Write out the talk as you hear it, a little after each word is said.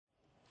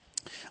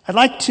I'd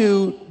like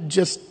to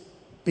just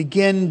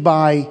begin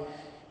by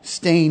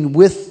staying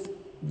with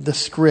the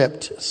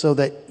script so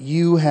that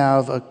you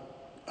have a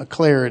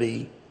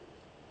clarity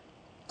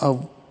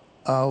of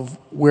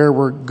where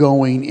we're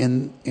going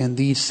in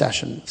these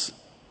sessions.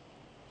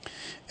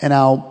 And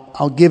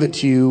I'll give it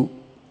to you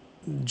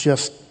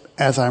just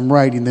as I'm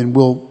writing, then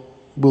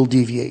we'll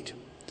deviate.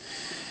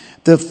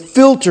 The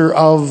filter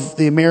of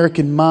the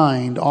American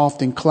mind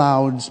often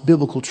clouds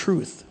biblical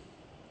truth.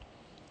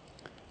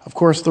 Of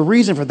course, the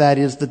reason for that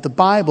is that the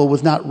Bible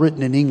was not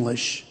written in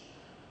English,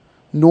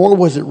 nor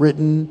was it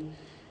written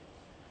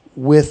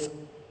with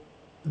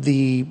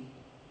the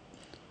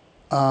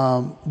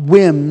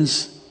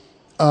whims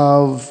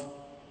of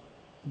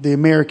the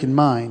American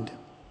mind.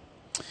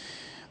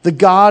 The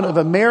God of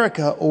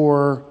America,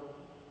 or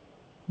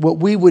what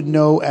we would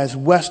know as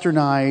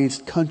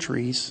westernized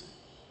countries,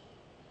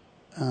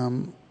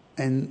 and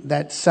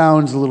that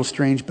sounds a little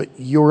strange, but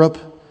Europe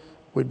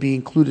would be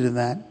included in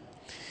that.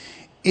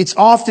 It's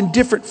often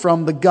different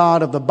from the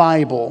God of the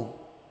Bible.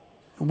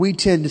 We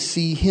tend to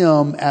see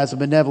him as a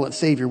benevolent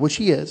Savior, which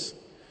he is.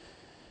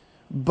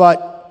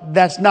 But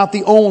that's not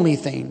the only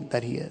thing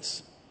that he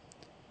is.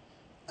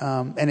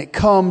 And it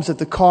comes at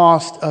the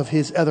cost of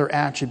his other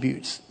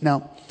attributes.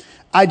 Now,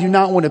 I do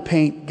not want to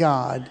paint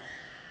God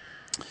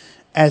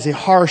as a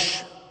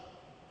harsh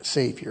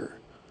Savior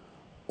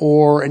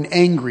or an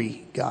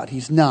angry God.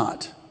 He's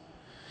not.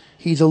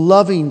 He's a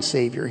loving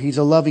Savior. He's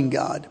a loving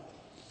God.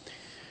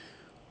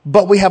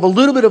 But we have a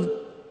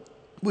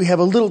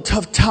little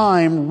tough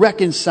time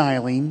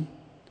reconciling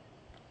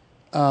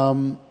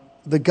the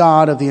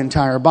God of the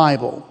entire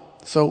Bible.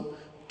 So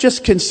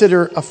just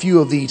consider a few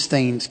of these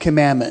things,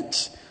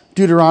 commandments.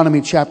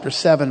 Deuteronomy chapter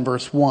 7,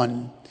 verse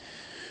 1.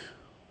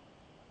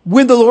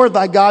 When the Lord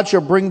thy God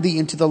shall bring thee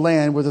into the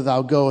land whither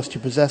thou goest to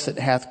possess it,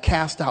 hath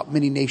cast out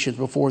many nations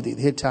before thee,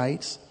 the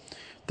Hittites,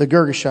 the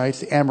Girgashites,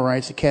 the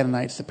Amorites, the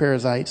Canaanites, the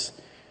Perizzites,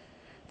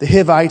 the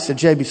Hivites, the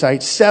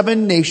Jebusites,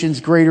 7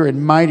 nations greater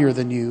and mightier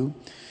than you.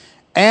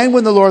 And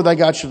when the Lord thy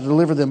God shall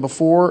deliver them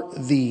before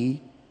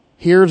thee,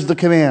 here's the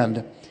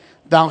command,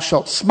 thou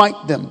shalt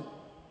smite them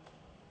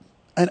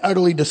and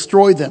utterly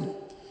destroy them.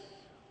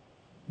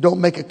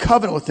 Don't make a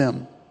covenant with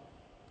them.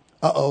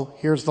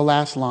 Here's the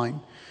last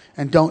line.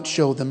 And don't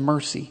show them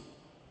mercy.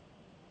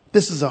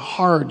 This is a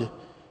hard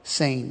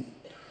saying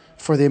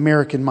for the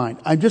American mind.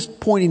 I'm just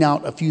pointing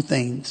out a few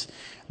things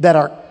that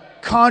are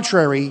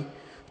contrary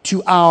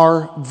to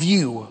our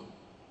view.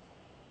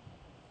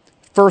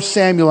 1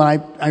 Samuel,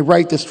 and I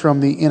write this from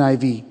the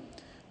NIV,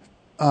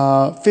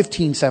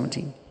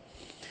 15:17.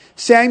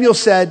 Samuel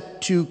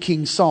said to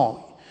King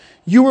Saul,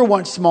 you were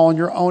once small in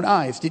your own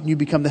eyes. Didn't you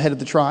become the head of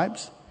the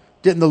tribes?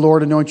 Didn't the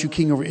Lord anoint you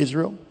king over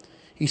Israel?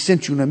 He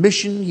sent you on a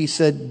mission. He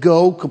said,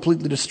 go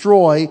completely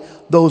destroy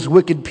those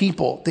wicked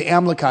people, the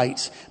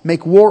Amalekites.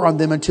 Make war on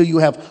them until you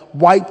have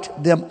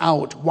wiped them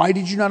out. Why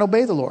did you not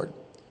obey the Lord?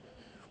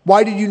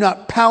 Why did you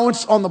not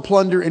pounce on the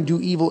plunder and do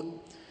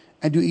evil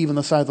in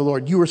the sight of the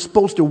Lord? You were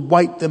supposed to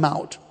wipe them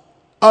out,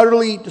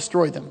 utterly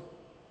destroy them.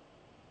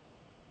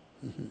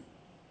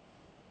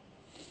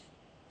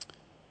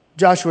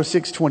 Joshua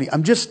 6:20.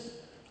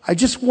 I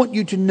just want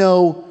you to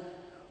know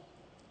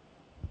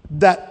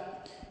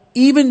that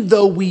even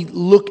though we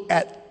look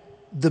at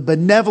the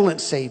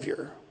benevolent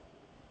Savior,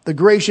 the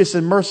gracious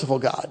and merciful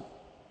God,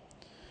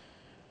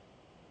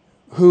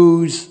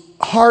 whose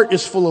heart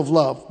is full of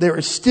love, there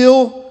is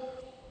still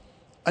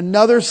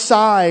another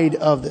side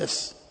of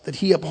this, that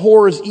he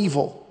abhors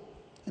evil.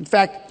 In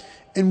fact,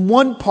 in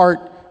one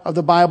part of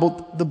the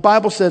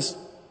Bible says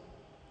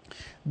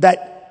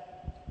that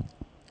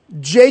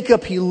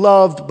Jacob he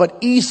loved, but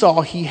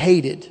Esau he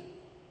hated.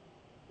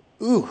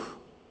 Ooh,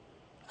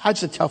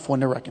 that's a tough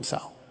one to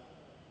reconcile.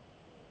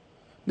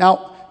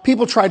 Now,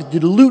 people try to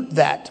dilute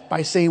that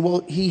by saying, well,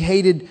 he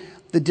hated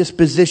the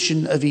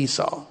disposition of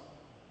Esau,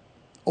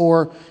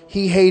 or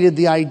he hated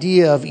the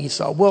idea of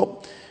Esau.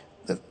 Well,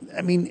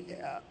 I mean,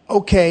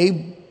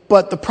 okay,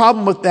 but the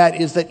problem with that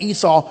is that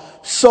Esau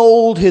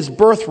sold his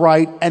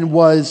birthright and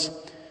was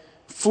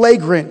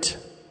flagrant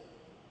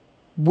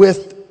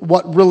with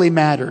what really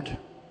mattered.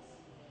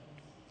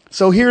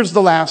 So here's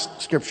the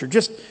last scripture,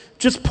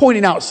 just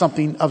pointing out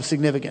something of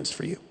significance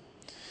for you.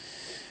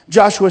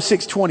 Joshua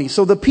 6:20.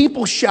 So the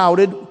people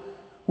shouted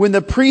when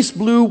the priest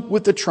blew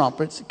with the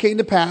trumpets. It came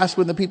to pass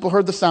when the people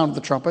heard the sound of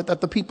the trumpet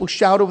that the people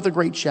shouted with a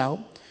great shout.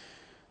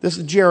 This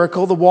is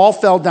Jericho. The wall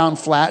fell down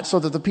flat so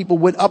that the people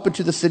went up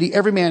into the city,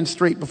 every man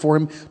straight before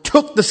him,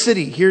 took the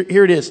city. Here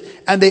it is.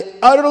 And they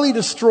utterly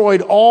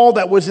destroyed all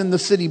that was in the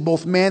city,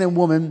 both man and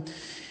woman,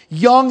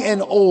 young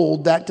and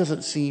old. That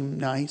doesn't seem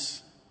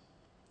nice.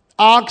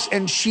 Ox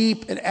and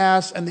sheep and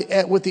ass, and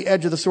with the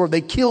edge of the sword,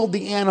 they killed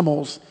the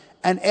animals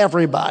and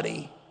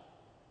everybody.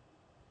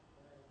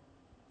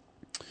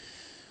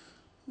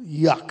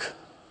 Yuck.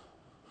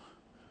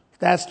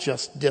 That's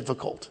just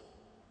difficult.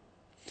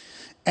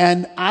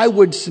 And I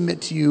would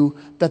submit to you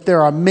that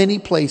there are many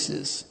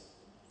places,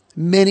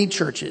 many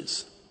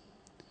churches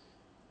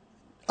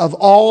of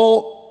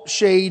all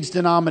shades,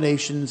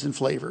 denominations, and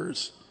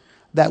flavors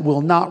that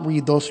will not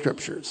read those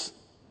scriptures.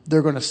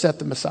 They're going to set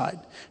them aside.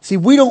 See,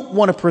 we don't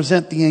want to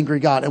present the angry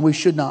God, and we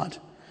should not.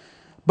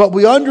 But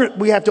we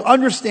have to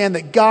understand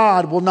that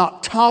God will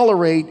not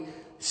tolerate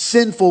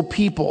sinful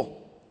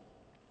people.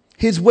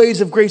 His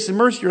ways of grace and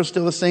mercy are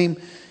still the same.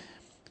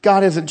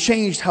 God hasn't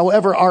changed.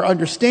 However, our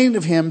understanding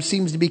of him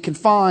seems to be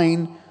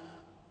confined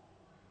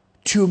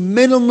to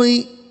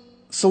minimally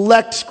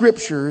select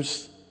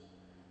scriptures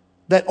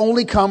that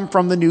only come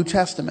from the New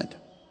Testament.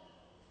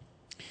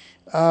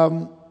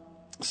 Some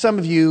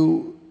of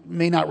you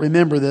may not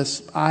remember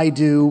this. I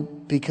do,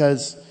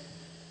 because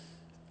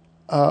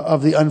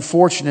of the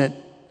unfortunate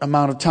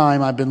amount of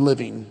time I've been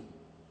living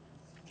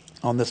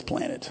on this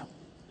planet.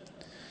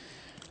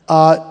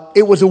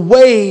 It was a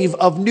wave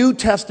of New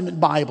Testament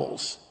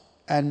Bibles,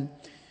 and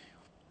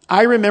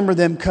I remember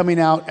them coming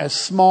out as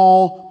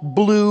small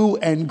blue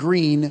and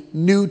green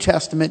New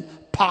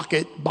Testament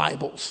pocket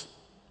Bibles.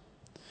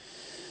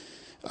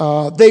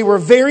 They were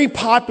very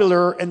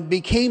popular and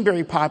became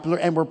very popular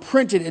and were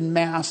printed in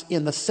mass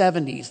in the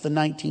 70s, the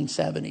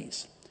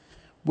 1970s,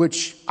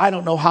 which I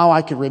don't know how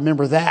I could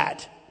remember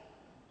that.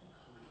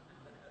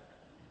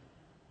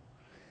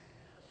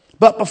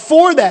 But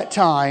before that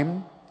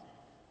time,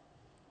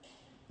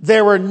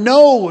 there were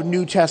no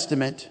New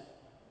Testament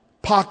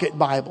pocket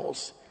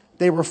Bibles.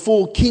 They were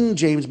full King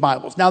James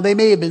Bibles. Now, they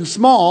may have been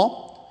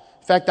small.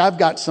 In fact, I've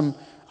got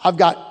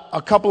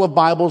a couple of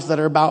Bibles that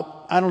are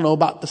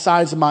about the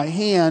size of my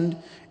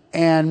hand,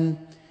 and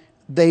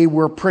they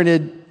were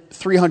printed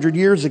 300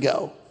 years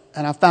ago.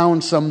 And I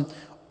found some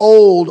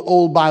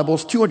old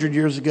Bibles 200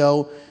 years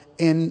ago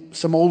in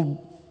some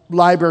old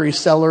library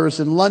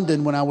cellars in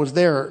London when I was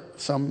there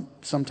some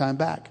time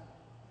back.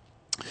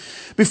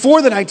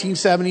 Before the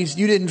 1970s,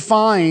 you didn't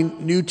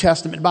find New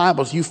Testament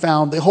Bibles. You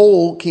found the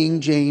whole King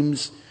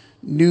James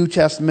New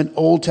Testament,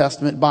 Old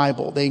Testament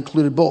Bible. They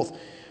included both.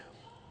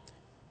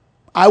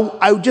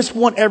 I just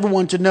want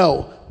everyone to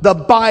know the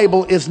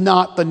Bible is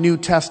not the New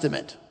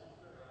Testament.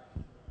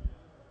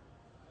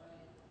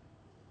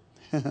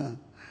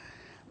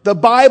 The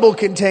Bible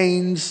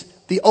contains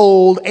the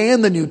Old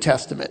and the New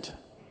Testament.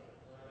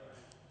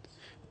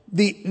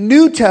 The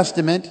New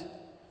Testament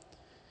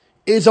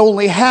is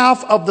only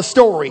half of the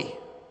story.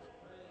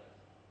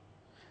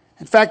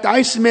 In fact,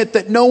 I submit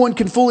that no one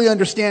can fully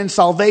understand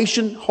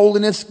salvation,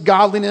 holiness,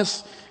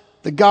 godliness,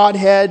 the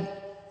Godhead,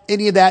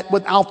 any of that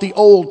without the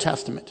Old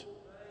Testament.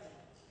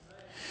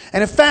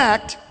 And in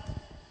fact,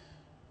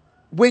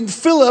 when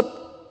Philip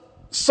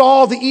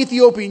saw the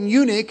Ethiopian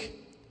eunuch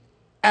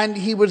and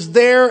he was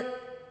there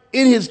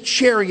in his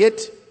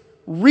chariot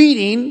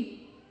reading,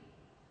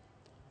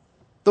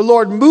 the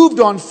Lord moved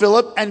on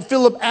Philip, and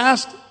Philip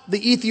asked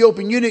the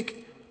Ethiopian eunuch,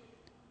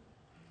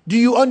 "Do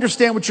you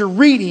understand what you're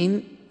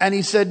reading?" And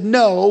he said,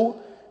 "No."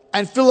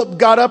 And Philip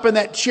got up in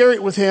that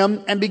chariot with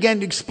him and began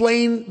to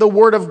explain the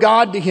word of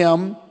God to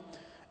him.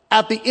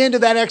 At the end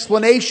of that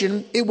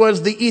explanation, it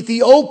was the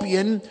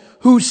Ethiopian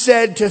who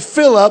said to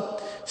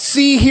Philip,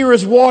 "See, here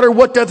is water.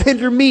 What doth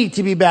hinder me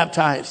to be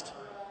baptized?"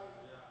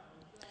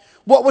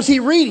 What was he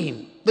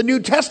reading? The New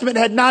Testament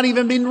had not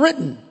even been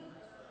written.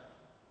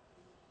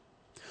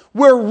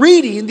 We're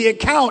reading the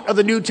account of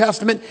the New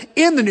Testament.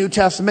 In the New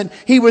Testament,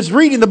 he was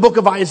reading the book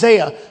of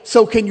Isaiah.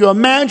 So can you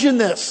imagine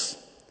this?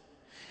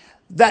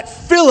 That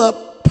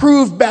Philip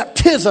proved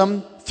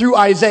baptism through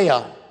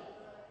Isaiah.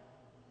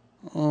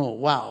 Oh,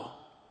 wow.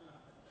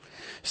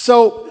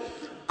 So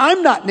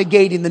I'm not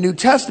negating the New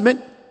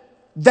Testament.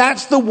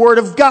 That's the Word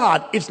of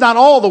God. It's not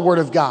all the Word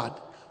of God.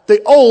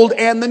 The Old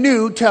and the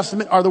New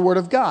Testament are the Word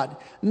of God.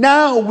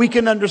 Now we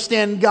can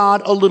understand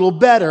God a little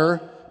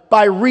better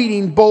by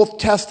reading both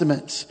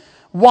Testaments.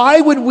 Why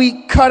would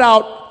we cut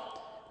out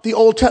the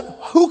Old Testament?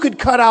 Who could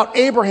cut out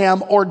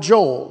Abraham or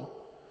Joel?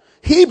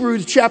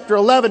 Hebrews chapter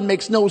 11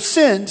 makes no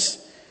sense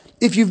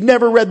if you've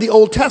never read the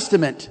Old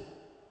Testament.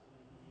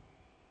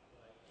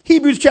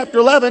 Hebrews chapter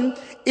 11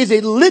 is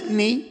a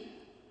litany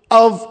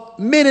of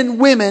men and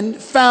women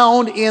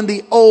found in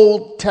the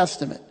Old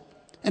Testament.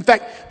 In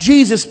fact,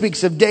 Jesus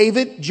speaks of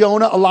David,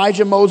 Jonah,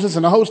 Elijah, Moses,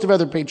 and a host of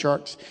other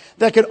patriarchs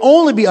that can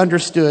only be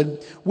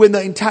understood when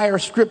the entire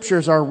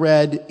scriptures are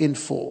read in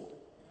full.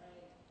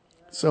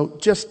 So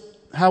just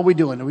how are we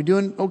doing? Are we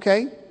doing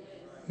okay?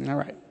 All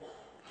right.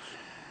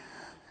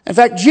 In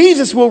fact,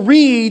 Jesus will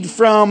read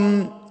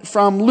from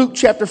Luke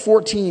chapter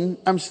 14,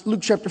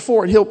 Luke chapter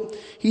 4, and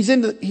he's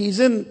in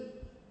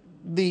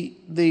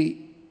the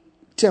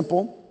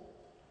temple,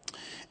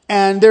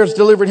 and there's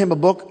delivered him a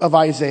book of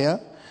Isaiah.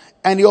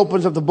 And he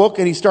opens up the book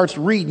and he starts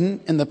reading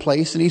in the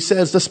place. And he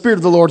says, "The Spirit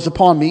of the Lord is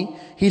upon me."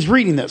 He's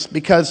reading this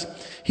because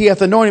he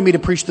hath anointed me to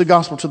preach the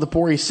gospel to the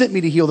poor. He sent me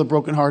to heal the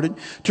brokenhearted,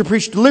 to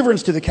preach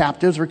deliverance to the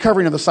captives,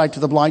 recovering of the sight to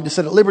the blind, to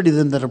set at liberty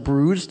them that are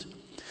bruised,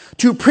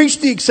 to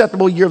preach the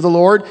acceptable year of the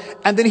Lord.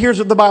 And then here's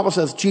what the Bible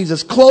says.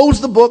 Jesus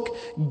closed the book,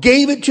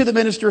 gave it to the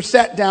minister,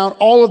 sat down.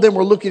 All of them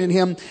were looking at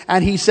him.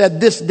 And he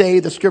said, "This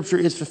day the scripture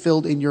is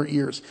fulfilled in your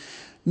ears."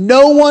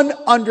 No one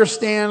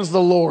understands the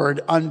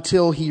Lord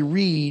until he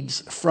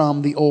reads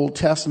from the Old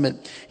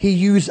Testament. He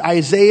used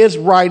Isaiah's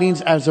writings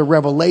as a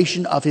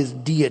revelation of his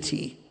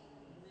deity.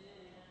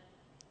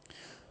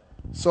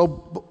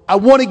 So I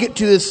want to get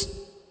to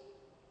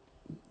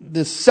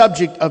this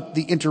subject of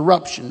the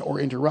interruption or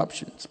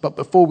interruptions. But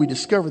before we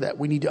discover that,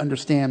 we need to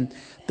understand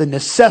the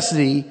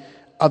necessity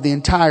of the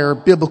entire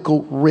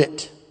biblical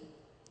writ.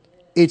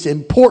 It's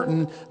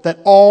important that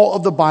all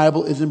of the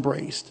Bible is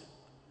embraced.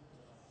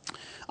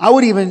 I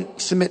would even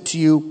submit to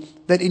you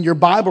that in your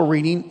Bible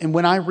reading, and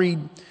when I'm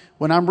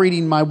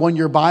reading my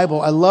one-year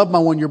Bible, I love my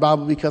one-year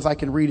Bible because I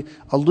can read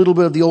a little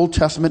bit of the Old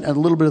Testament and a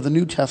little bit of the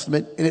New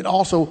Testament, and it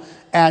also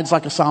adds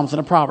like a Psalms and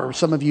a Proverbs.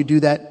 Some of you do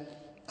that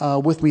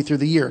with me through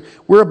the year.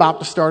 We're about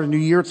to start a new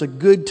year. It's a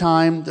good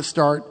time to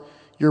start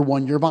your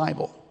one-year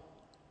Bible.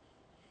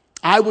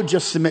 I would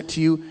just submit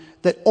to you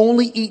that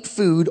only eat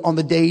food on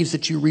the days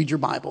that you read your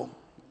Bible.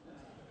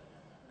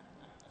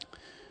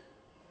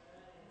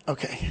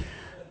 Okay.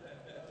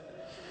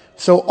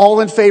 So all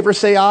in favor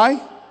say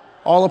aye.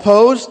 All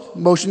opposed?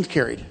 Motion's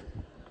carried.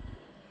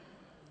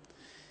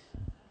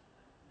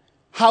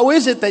 How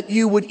is it that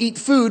you would eat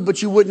food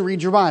but you wouldn't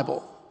read your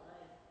Bible?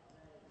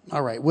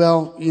 All right.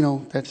 Well,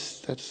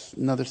 that's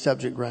another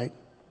subject, right?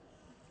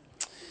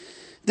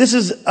 This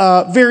is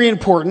very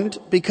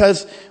important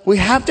because we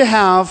have to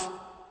have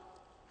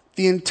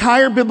the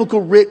entire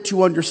biblical writ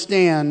to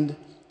understand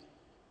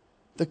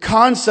the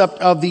concept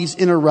of these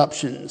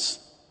interruptions.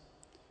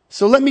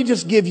 So let me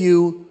just give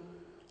you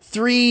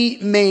 3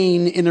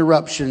 main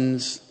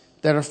interruptions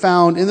that are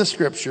found in the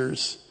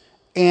scriptures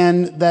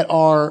and that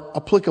are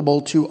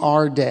applicable to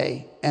our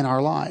day and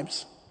our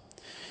lives.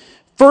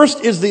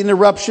 First is the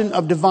interruption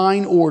of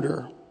divine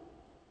order.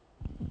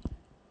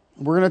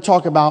 We're going to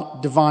talk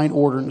about divine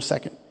order in a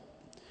second.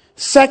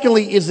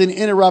 Secondly is an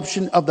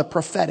interruption of the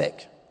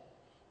prophetic.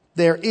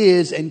 There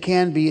is and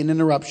can be an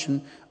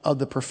interruption of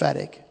the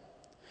prophetic.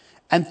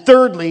 And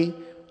thirdly,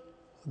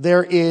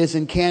 there is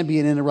and can be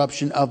an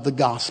interruption of the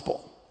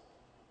gospel.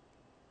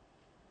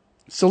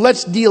 So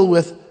let's deal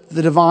with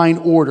the divine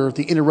order,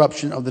 the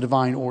interruption of the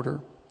divine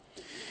order.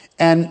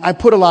 And I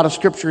put a lot of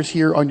scriptures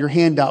here on your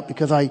handout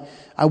because I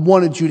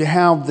wanted you to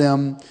have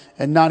them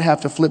and not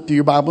have to flip through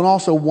your Bible, and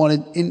also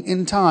wanted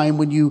in time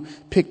when you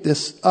pick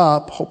this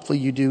up, hopefully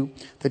you do,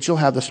 that you'll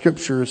have the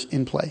scriptures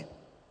in play.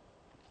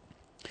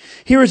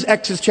 Here is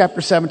Exodus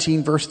chapter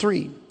 17, verse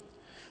 3.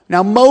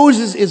 Now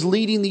Moses is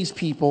leading these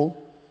people.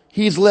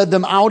 He's led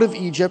them out of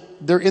Egypt.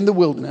 They're in the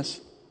wilderness.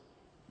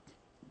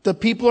 The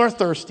people are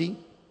thirsty.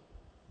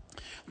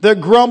 They're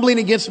grumbling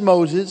against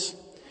Moses.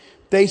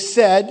 They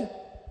said,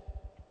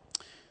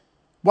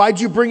 "Why'd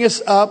you bring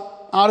us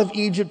up out of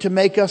Egypt to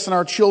make us and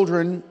our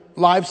children,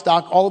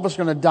 livestock, all of us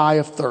are going to die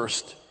of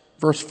thirst?"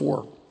 Verse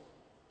 4.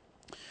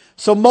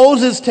 So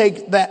Moses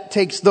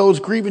takes those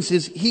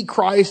grievances. He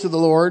cries to the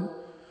Lord,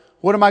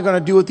 "What am I going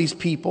to do with these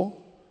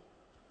people?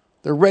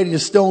 They're ready to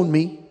stone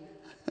me."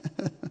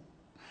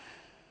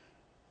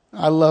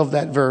 I love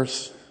that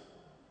verse.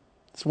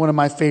 It's one of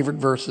my favorite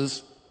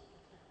verses.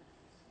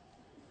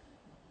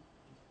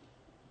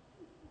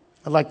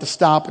 I'd like to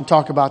stop and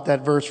talk about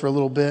that verse for a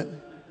little bit.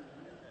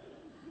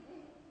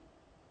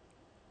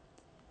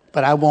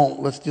 But I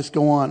won't. Let's just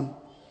go on.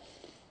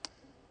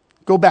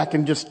 Go back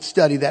and just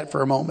study that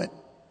for a moment.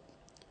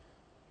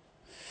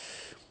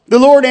 The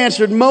Lord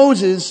answered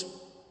Moses,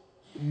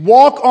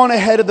 "Walk on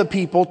ahead of the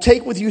people.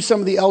 Take with you some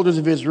of the elders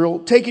of Israel.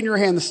 Take in your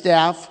hand the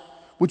staff,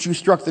 which you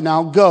struck the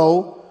Nile.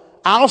 Go.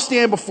 I'll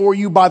stand before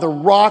you by the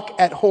rock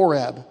at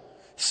Horeb.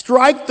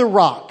 Strike the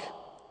rock.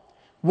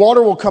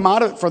 Water will come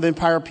out of it for the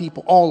entire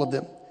people, all of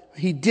them."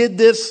 He did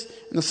this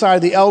in the sight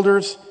of the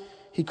elders.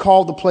 He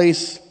called the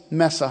place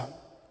Mesa.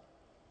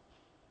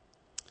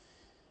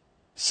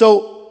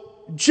 So,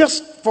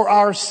 just for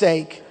our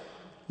sake,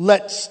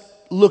 let's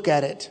look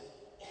at it.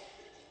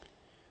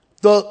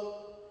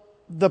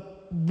 The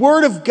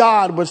word of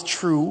God was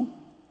true,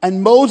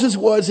 and Moses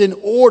was in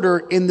order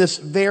in this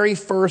very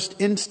first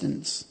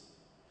instance.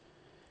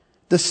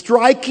 The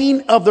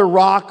striking of the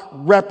rock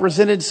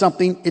represented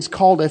something. It's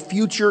called a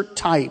future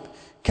type.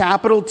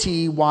 Capital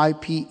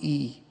Type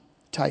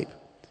type.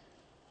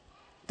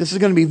 This is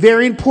going to be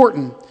very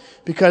important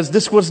because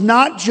this was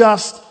not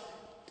just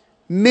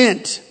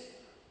meant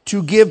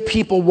to give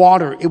people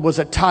water. It was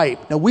a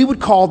type. Now we would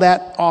call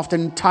that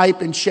often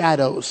type and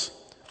shadows.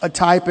 A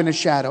type and a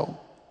shadow.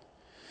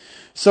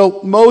 So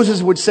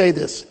Moses would say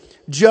this,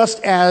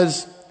 just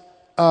as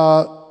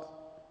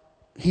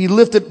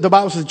the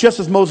Bible says, just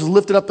as Moses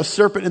lifted up the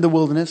serpent in the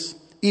wilderness,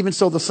 even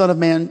so the Son of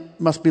Man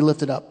must be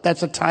lifted up.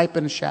 That's a type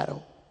and a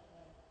shadow.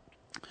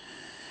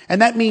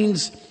 And that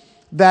means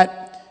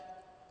that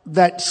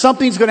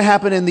something's going to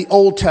happen in the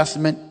Old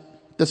Testament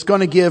that's going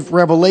to give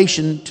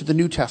revelation to the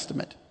New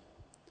Testament.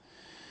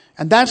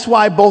 And that's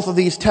why both of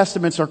these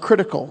testaments are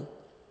critical.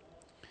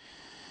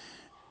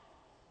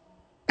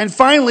 And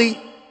finally,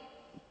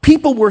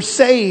 people were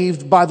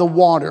saved by the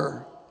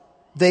water.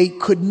 They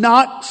could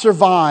not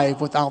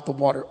survive without the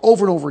water.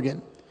 Over and over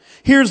again.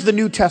 Here's the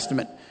New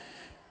Testament.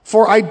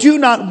 "For I do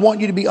not want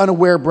you to be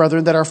unaware,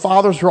 brethren, that our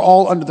fathers were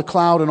all under the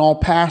cloud and all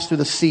passed through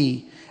the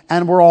sea,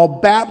 and were all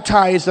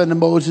baptized unto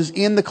Moses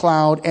in the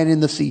cloud and in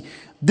the sea."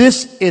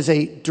 This is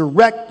a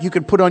direct, you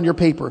could put on your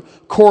paper,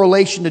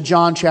 correlation to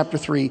John chapter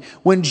 3,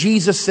 when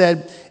Jesus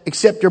said,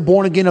 except you're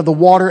born again of the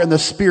water and the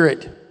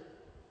Spirit.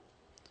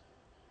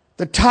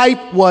 The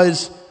type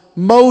was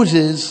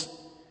Moses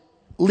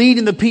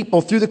leading the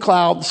people through the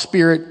cloud, the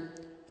Spirit,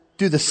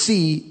 through the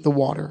sea, the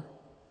water.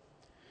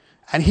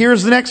 And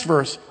here's the next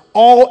verse.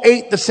 All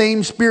ate the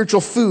same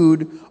spiritual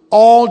food,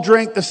 all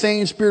drank the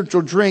same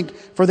spiritual drink,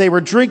 for they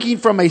were drinking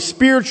from a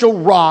spiritual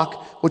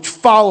rock which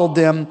followed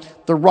them.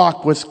 The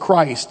rock was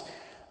Christ.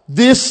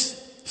 This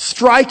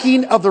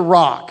striking of the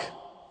rock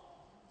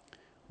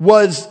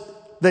was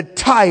the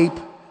type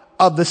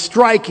of the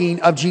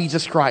striking of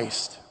Jesus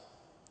Christ.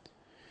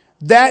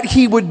 That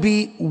he would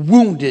be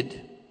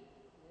wounded,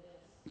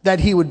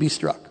 that he would be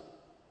struck.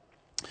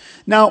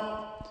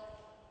 Now,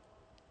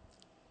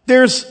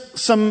 there's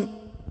some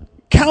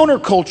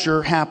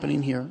counterculture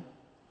happening here,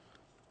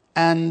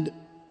 and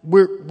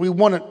we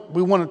want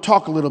to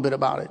talk a little bit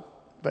about it,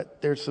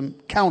 but there's some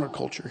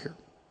counterculture here.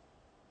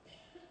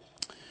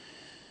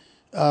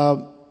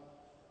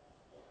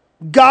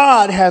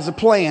 God has a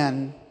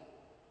plan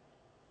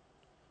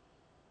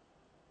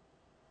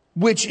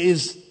which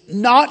is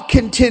not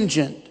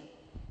contingent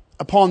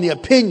upon the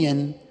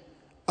opinion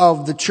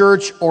of the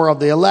church or of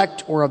the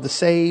elect or of the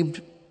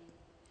saved.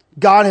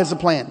 God has a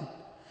plan.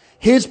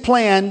 His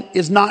plan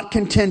is not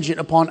contingent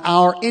upon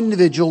our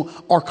individual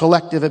or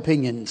collective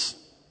opinions.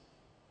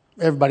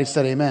 Everybody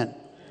said amen.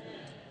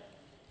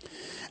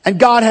 And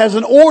God has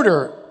an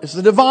order. It's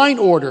the divine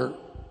order.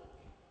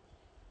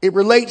 It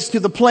relates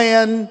to the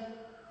plan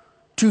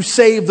to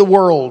save the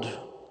world.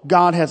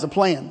 God has a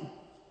plan.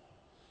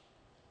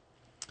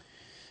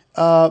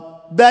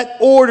 That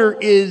order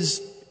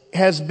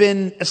has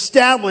been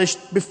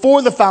established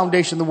before the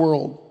foundation of the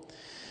world.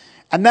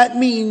 And that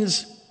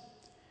means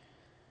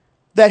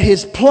that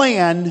his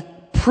plan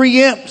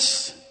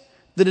preempts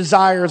the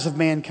desires of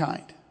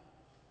mankind.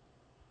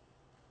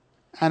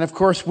 And of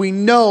course, we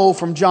know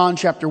from John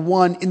chapter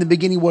 1, in the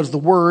beginning was the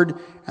Word,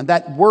 and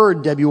that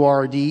word,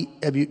 W-O-R-D,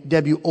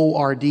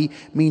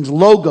 means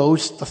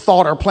logos, the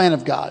thought or plan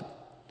of God.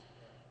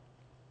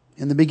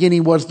 In the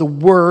beginning was the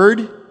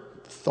Word,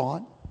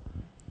 thought,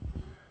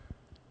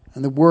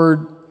 and the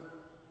Word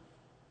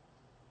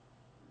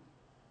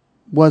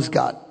was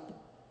God.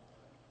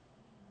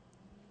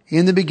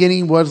 In the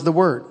beginning was the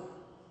Word.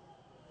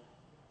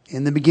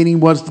 In the beginning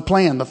was the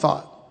plan, the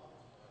thought.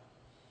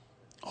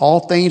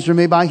 All things were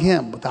made by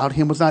him. Without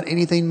him was not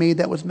anything made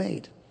that was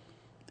made.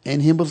 In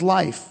him was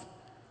life.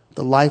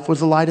 The life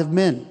was the light of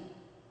men.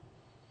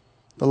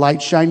 The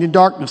light shined in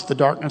darkness. The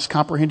darkness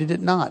comprehended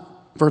it not.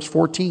 Verse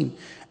 14.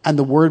 And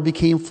the Word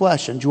became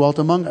flesh and dwelt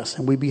among us.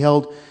 And we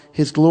beheld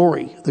his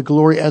glory. The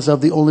glory as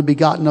of the only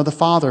begotten of the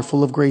Father,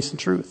 full of grace and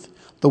truth.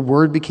 The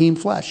Word became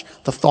flesh.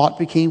 The thought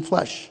became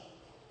flesh.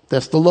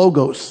 That's the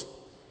logos.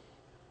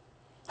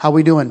 How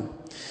we doing?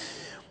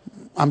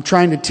 I'm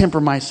trying to temper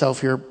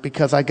myself here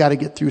because I got to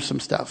get through some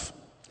stuff.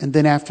 And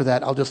then after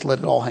that, I'll just let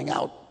it all hang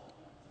out.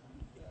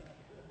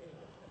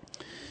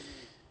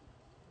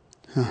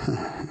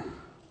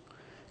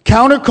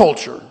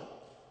 Counterculture.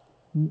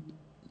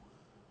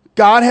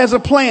 God has a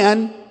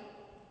plan.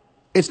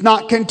 It's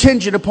not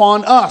contingent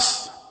upon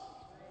us.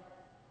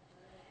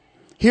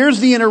 Here's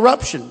the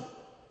interruption.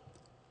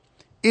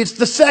 It's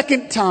the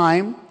second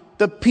time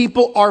the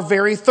people are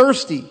very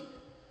thirsty.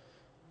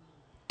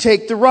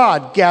 Take the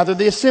rod, gather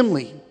the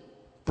assembly,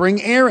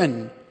 bring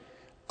Aaron.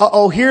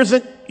 Here's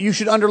it. You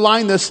should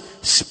underline this.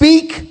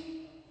 Speak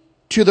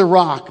to the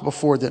rock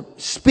before them.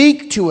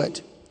 Speak to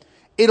it.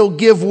 It'll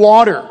give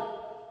water.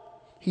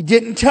 He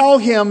didn't tell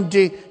him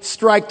to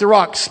strike the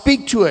rock.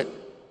 Speak to it.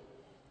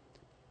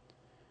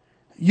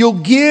 You'll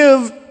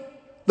give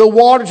the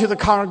water to the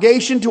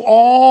congregation, to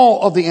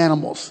all of the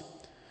animals.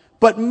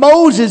 But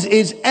Moses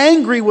is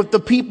angry with the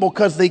people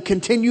because they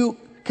continue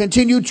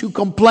to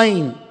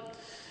complain.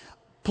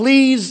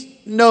 Please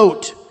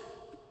note,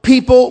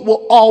 people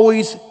will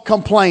always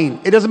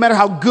complain. It doesn't matter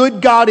how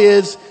good God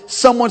is,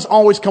 someone's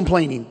always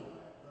complaining.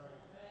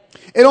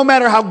 It don't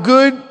matter how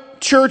good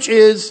church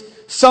is,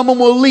 someone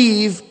will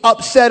leave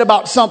upset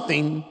about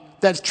something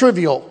that's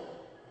trivial.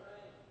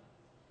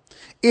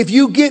 If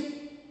you get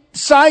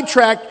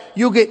sidetracked,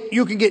 you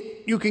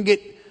can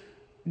get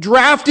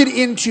drafted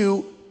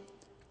into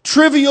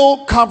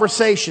trivial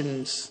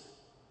conversations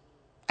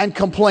and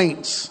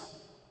complaints.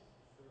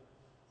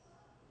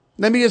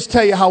 Let me just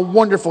tell you how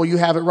wonderful you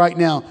have it right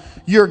now.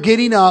 You're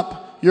getting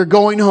up, you're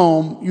going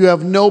home, you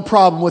have no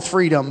problem with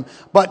freedom.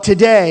 But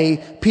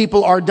today,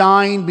 people are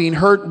dying, being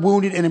hurt,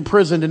 wounded, and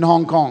imprisoned in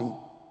Hong Kong.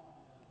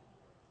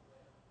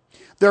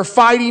 They're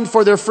fighting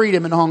for their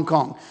freedom in Hong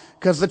Kong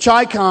because the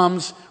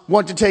Chi-Coms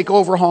want to take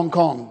over Hong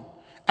Kong.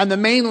 And the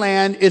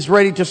mainland is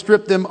ready to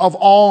strip them of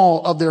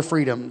all of their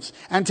freedoms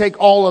and take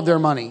all of their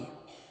money.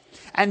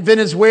 And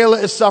Venezuela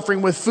is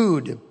suffering with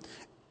food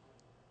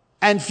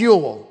and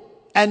fuel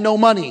and no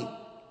money.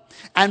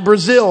 And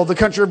Brazil, the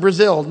country of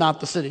Brazil, not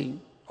the city,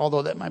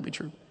 although that might be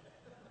true,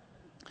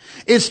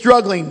 is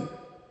struggling.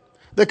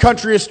 The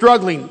country is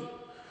struggling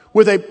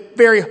with a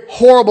very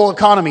horrible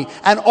economy.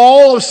 And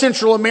all of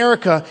Central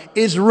America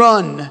is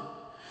run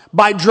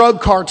by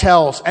drug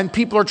cartels, and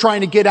people are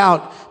trying to get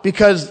out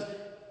because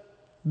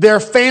their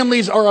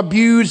families are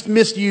abused,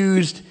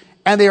 misused,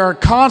 and they are a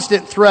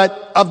constant threat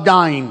of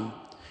dying.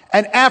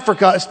 And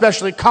Africa,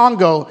 especially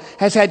Congo,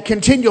 has had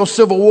continual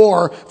civil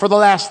war for the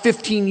last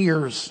 15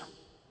 years.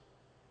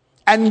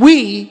 And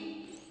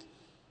we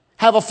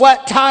have a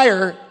flat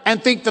tire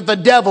and think that the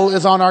devil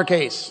is on our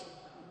case.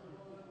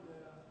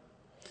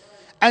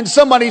 And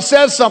somebody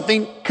says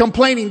something,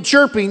 complaining,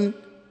 chirping,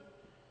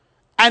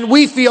 and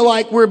we feel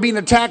like we're being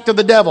attacked of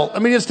the devil.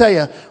 Let me just tell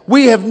you,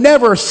 we have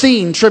never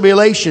seen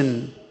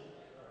tribulation,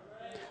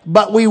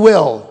 but we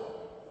will.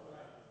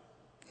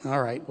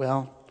 All right,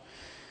 well,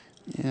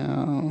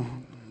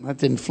 that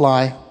didn't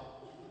fly.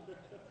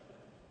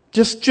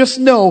 Just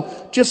know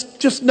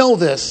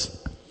this.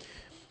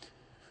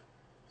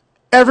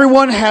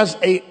 Everyone has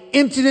an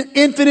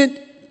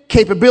infinite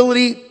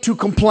capability to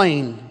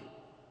complain.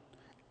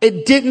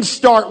 It didn't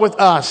start with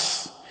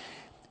us.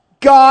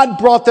 God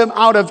brought them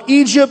out of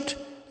Egypt.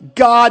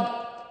 God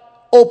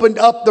opened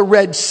up the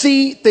Red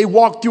Sea. They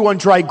walked through on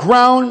dry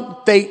ground.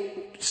 They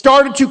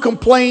started to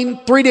complain.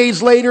 3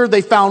 days later,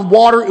 they found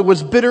water. It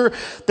was bitter.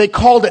 They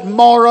called it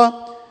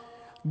Mara.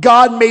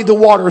 God made the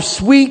water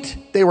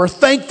sweet. They were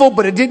thankful,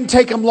 but it didn't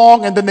take them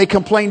long, and then they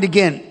complained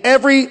again.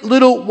 Every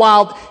little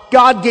while,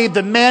 God gave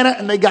them manna,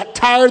 and they got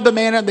tired of the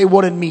manna, and they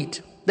wouldn't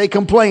meet. They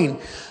complained.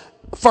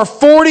 For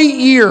 40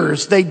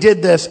 years, they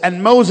did this,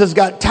 and Moses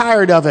got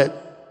tired of it.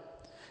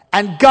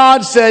 And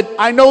God said,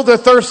 I know they're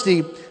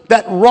thirsty.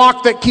 That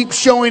rock that keeps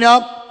showing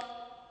up,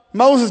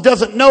 Moses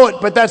doesn't know it,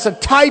 but that's a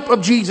type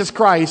of Jesus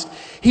Christ.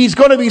 He's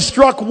going to be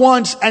struck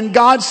once, and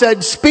God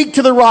said, speak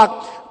to the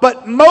rock.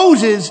 But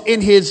Moses,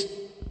 in his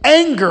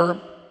anger,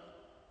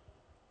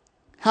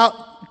 try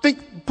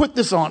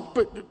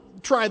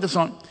this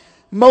on.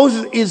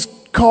 Moses is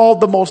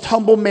called the most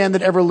humble man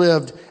that ever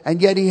lived,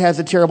 and yet he has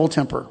a terrible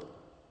temper.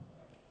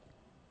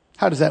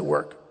 How does that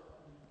work?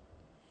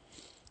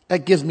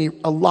 That gives me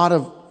a lot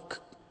of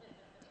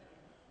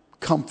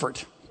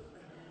comfort.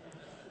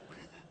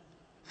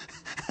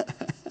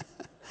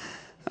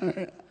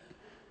 I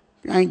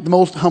ain't the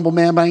most humble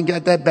man, but I ain't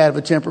got that bad of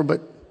a temper,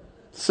 but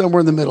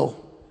somewhere in the middle.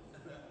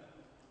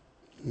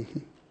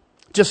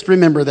 Just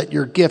remember that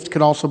your gift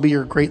could also be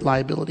your great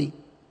liability.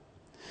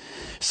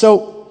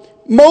 So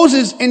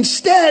Moses,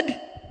 instead,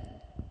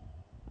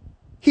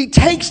 he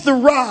takes the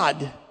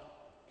rod.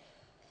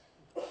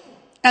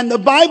 And the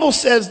Bible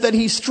says that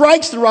he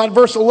strikes the rod,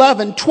 verse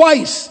 11,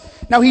 twice.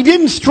 Now, he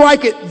didn't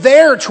strike it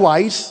there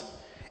twice.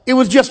 It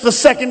was just the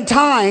second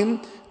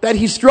time that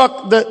he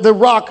struck the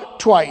rock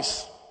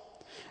twice.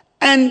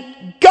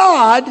 And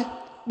God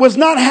was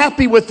not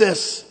happy with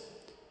this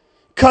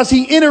because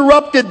he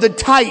interrupted the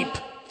type.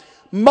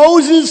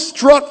 Moses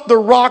struck the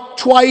rock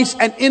twice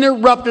and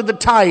interrupted the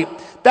type.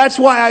 That's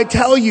why I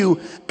tell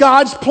you,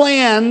 God's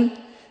plan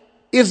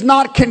is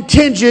not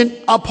contingent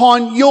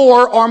upon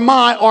your or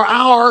my or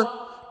our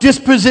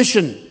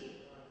disposition.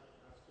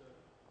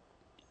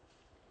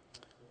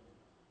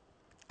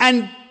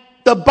 And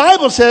the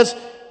Bible says,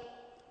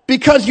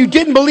 because you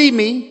didn't believe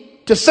me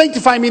to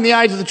sanctify me in the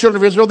eyes of the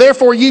children of Israel,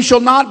 therefore ye shall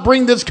not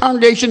bring this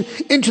congregation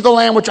into the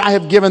land which I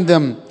have given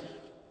them.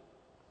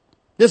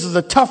 This is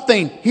a tough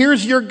thing.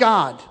 Here's your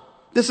God.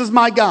 This is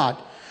my God.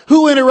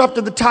 Who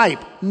interrupted the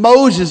type?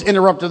 Moses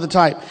interrupted the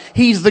type.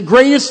 He's the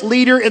greatest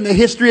leader in the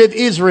history of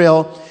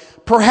Israel.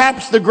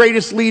 Perhaps the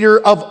greatest leader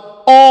of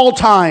all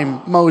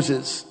time,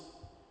 Moses.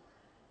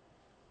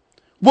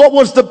 What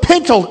was the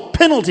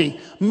penalty?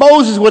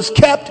 Moses was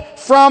kept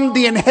from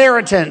the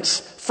inheritance,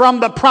 from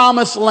the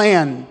promised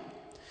land.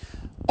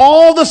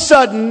 All of a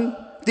sudden,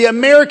 the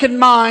American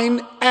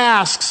mind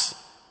asks,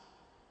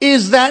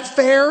 is that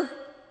fair?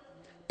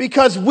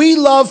 Because we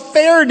love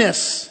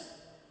fairness.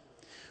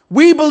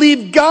 We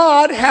believe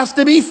God has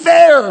to be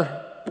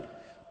fair.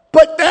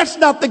 But that's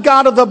not the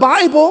God of the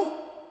Bible.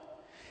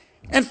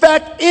 In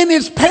fact, in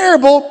his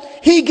parable,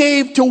 he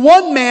gave to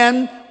one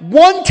man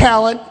 1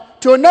 talent,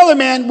 to another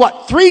man,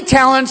 3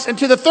 talents, and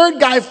to the third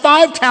guy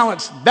 5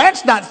 talents.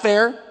 That's not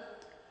fair.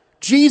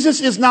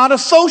 Jesus is not a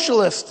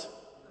socialist.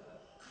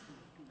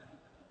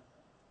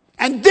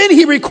 And then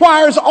he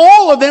requires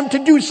all of them to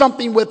do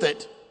something with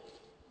it.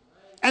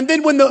 And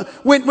then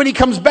when he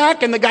comes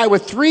back and the guy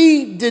with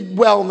 3 did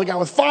well and the guy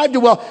with 5 did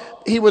well,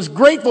 he was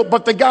grateful.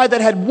 But the guy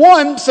that had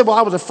 1 said, well,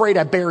 I was afraid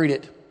I buried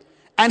it.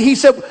 And he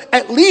said,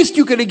 at least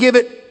you could have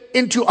given it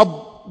into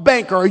a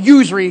bank or a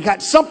usury. You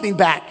got something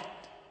back.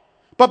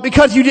 But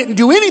because you didn't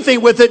do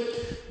anything with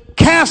it,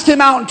 cast him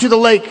out into the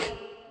lake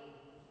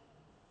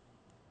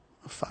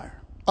of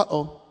fire.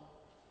 Uh-oh.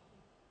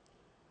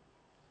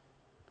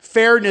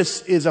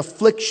 Fairness is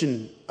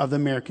affliction of the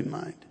American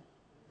mind.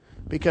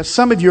 Because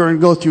some of you are going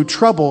to go through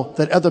trouble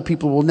that other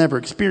people will never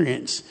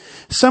experience.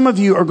 Some of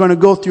you are going to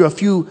go through a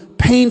few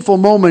painful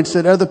moments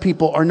that other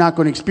people are not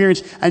going to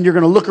experience. And you're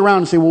going to look around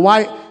and say, well,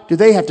 why do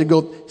they have to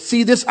go?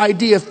 See, this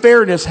idea of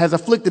fairness has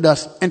afflicted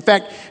us. In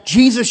fact,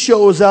 Jesus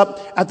shows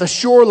up at the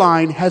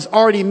shoreline, has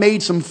already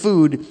made some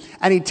food,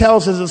 and he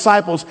tells his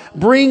disciples,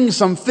 bring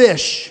some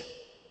fish.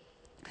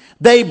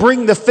 They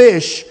bring the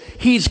fish.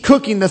 He's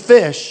cooking the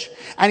fish.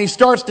 And he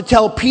starts to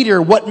tell Peter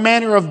what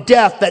manner of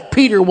death that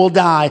Peter will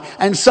die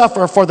and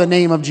suffer for the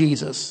name of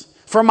Jesus,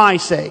 for my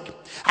sake.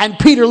 And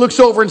Peter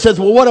looks over and says,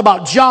 well, what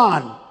about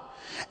John?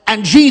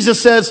 And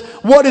Jesus says,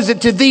 what is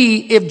it to thee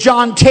if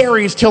John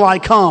tarries till I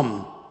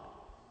come?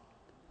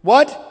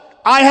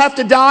 What? I have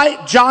to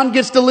die? John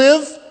gets to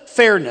live?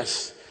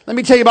 Fairness. Let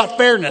me tell you about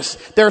fairness.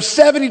 There are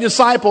 70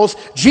 disciples.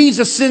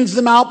 Jesus sends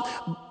them out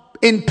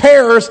in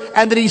pairs,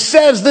 and then he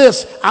says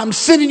this, I'm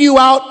sending you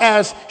out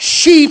as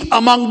sheep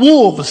among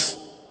wolves.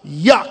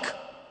 Yuck.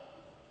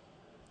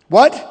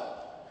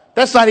 What?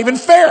 That's not even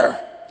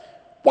fair.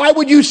 Why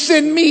would you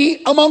send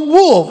me among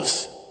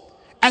wolves?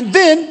 And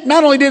then,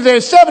 not only did there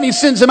 7, he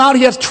sends them out,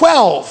 he has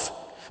 12.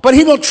 But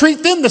he will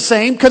treat them the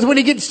same, because when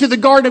he gets to the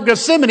Garden of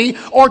Gethsemane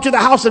or to the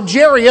house of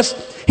Jairus,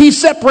 he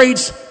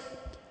separates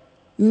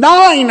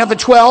 9 of the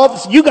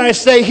 12. You guys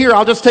stay here.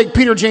 I'll just take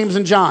Peter, James,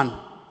 and John.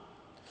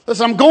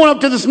 Listen, I'm going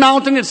up to this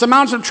mountain. It's the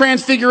Mountain of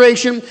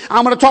Transfiguration.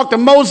 I'm going to talk to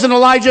Moses and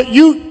Elijah.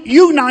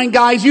 You 9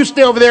 guys, you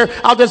stay over there.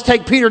 I'll just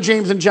take Peter,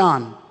 James, and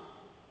John.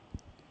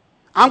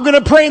 I'm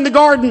going to pray in the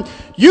garden.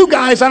 You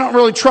guys, I don't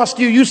really trust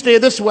you. You stay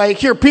this way.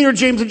 Here, Peter,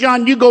 James, and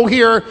John, you go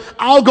here.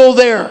 I'll go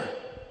there.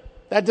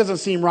 That doesn't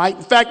seem right.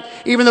 In fact,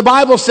 even the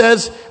Bible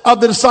says of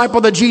the disciple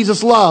that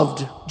Jesus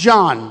loved,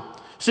 John.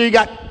 So you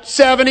got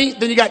 70,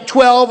 then you got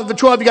 12. Of the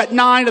 12, you got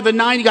 9. Of the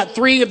 9, you got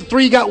 3. Of the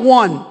 3, you got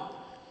 1.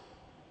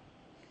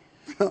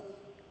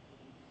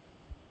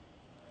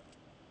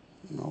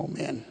 Oh,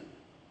 man.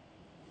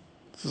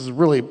 This is a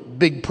really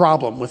big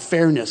problem with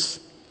fairness,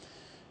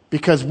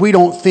 because we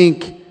don't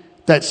think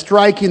that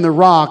striking the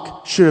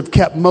rock should have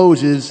kept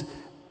Moses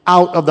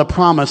out of the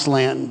promised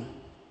land.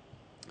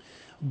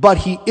 But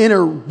he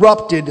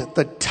interrupted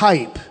the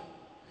type.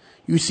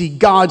 You see,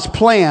 God's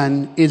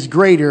plan is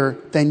greater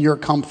than your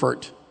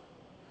comfort.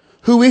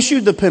 Who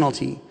issued the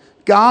penalty?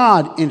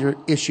 God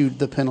issued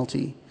the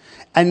penalty.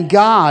 And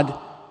God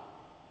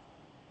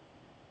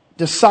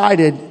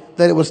decided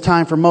that it was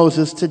time for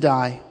Moses to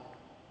die.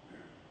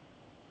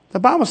 The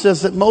Bible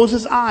says that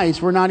Moses'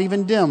 eyes were not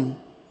even dim.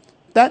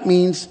 That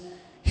means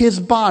his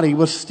body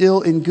was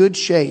still in good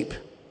shape.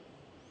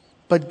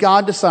 But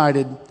God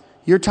decided,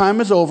 your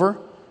time is over.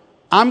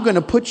 I'm going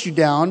to put you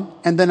down,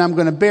 and then I'm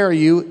going to bury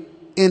you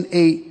in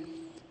a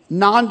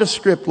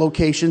nondescript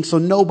location so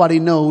nobody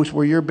knows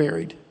where you're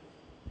buried.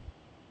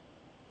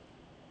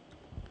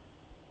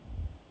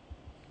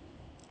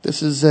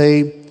 This is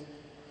a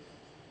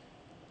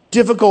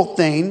difficult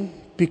thing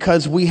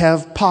because we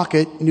have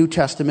pocket New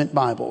Testament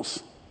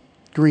Bibles,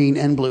 green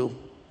and blue.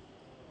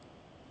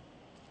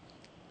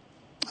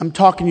 I'm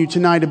talking to you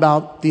tonight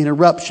about the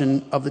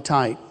interruption of the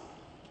type.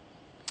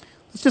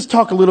 Let's just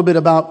talk a little bit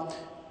about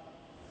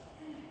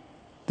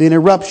the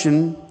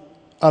interruption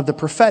of the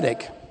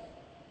prophetic.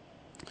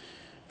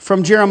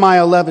 From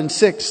Jeremiah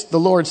 11:6, the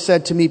Lord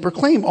said to me,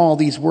 proclaim all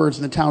these words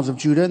in the towns of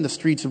Judah and the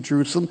streets of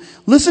Jerusalem.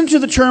 Listen to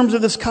the terms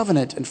of this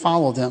covenant and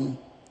follow them.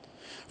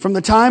 From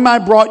the time I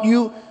brought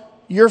you,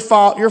 your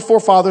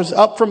forefathers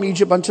up from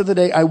Egypt unto the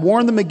day I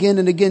warned them again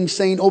and again,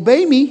 saying,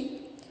 obey me.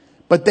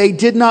 But they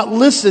did not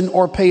listen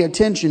or pay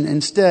attention.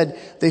 Instead,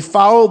 they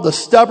followed the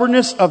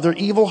stubbornness of their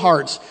evil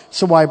hearts.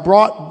 So I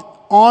brought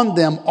on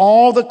them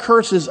all the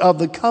curses of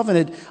the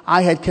covenant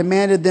I had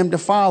commanded them to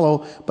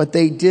follow, but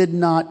they did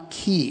not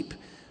keep.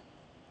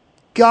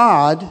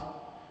 God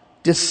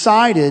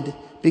decided,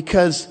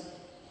 because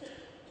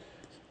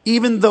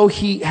even though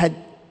he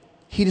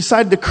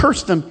decided to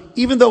curse them,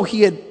 even though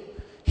he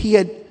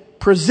had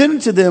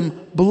presented to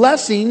them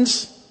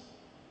blessings,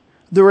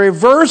 the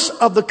reverse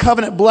of the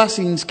covenant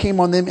blessings came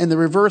on them, and the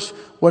reverse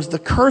was the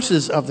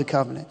curses of the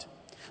covenant.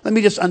 Let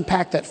me just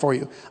unpack that for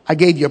you. I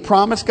gave you a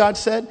promise, God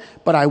said,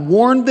 but I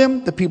warned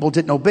them. The people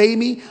didn't obey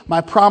me.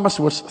 My promise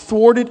was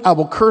thwarted. I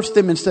will curse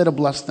them instead of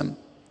bless them.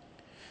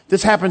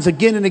 This happens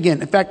again and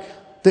again. In fact,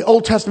 the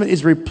Old Testament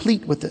is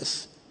replete with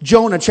this.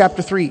 Jonah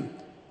chapter 3.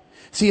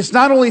 See, it's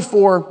not only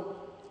for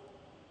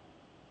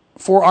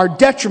our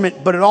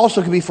detriment, but it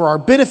also can be for our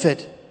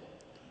benefit.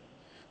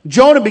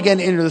 Jonah began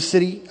to enter the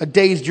city, a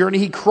day's journey.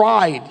 He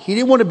cried. He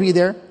didn't want to be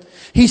there.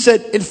 He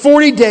said, in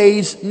 40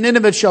 days,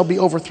 Nineveh shall be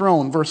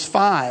overthrown. Verse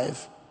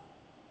 5.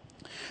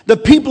 The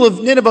people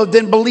of Nineveh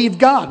then believed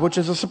God, which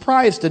is a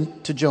surprise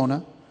to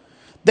Jonah.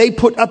 They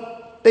put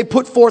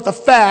forth a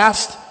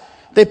fast.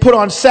 They put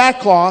on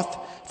sackcloth.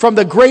 From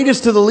the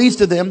greatest to the least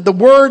of them, the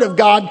word of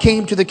God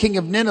came to the king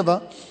of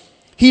Nineveh.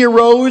 He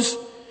arose.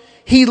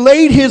 He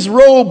laid his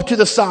robe to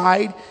the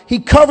side. He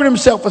covered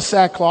himself with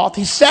sackcloth.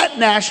 He sat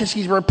in ashes.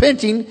 He's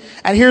repenting.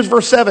 And here's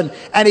verse 7.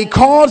 And he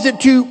caused it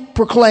to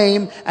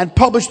proclaim and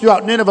publish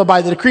throughout Nineveh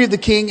by the decree of the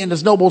king and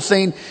his nobles,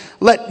 saying,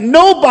 let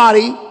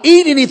nobody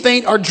eat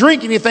anything or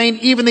drink anything,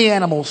 even the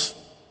animals.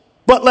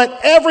 But let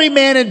every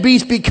man and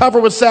beast be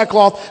covered with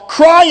sackcloth.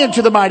 Cry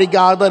unto the mighty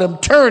God. Let him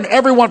turn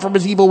everyone from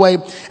his evil way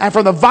and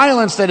from the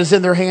violence that is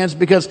in their hands,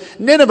 because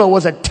Nineveh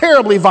was a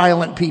terribly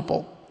violent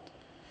people.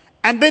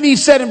 And then he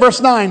said in verse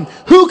 9,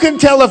 who can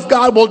tell if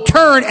God will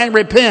turn and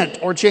repent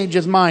or change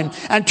his mind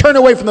and turn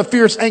away from the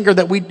fierce anger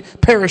that we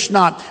perish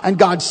not? And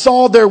God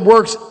saw their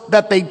works,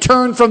 that they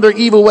turned from their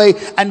evil way,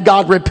 and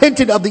God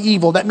repented of the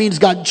evil. That means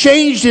God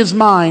changed his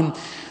mind,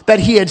 that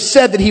he had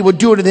said that he would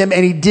do it to them,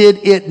 and he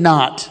did it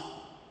not.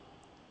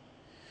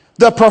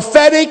 The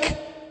prophetic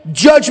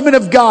judgment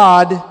of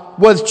God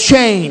was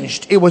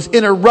changed. It was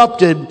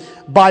interrupted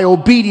by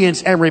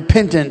obedience and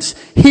repentance.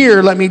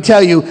 Here, let me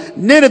tell you,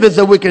 Nineveh is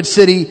a wicked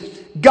city.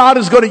 God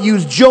is going to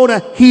use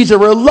Jonah. He's a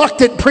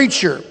reluctant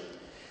preacher.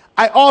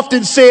 I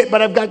often say it,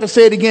 but I've got to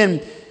say it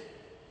again.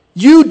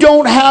 You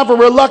don't have a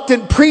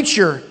reluctant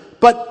preacher,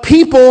 but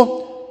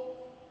people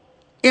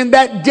in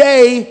that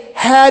day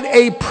had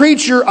a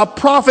preacher, a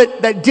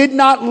prophet that did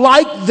not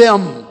like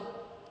them.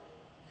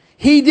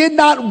 He did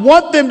not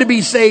want them to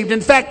be saved.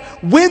 In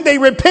fact, when they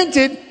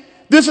repented,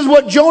 this is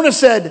what Jonah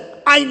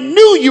said. I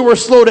knew you were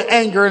slow to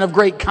anger and of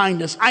great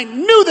kindness. I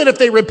knew that if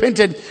they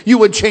repented, you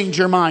would change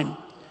your mind.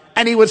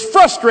 And he was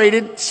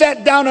frustrated,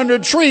 sat down under a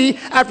tree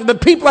after the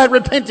people had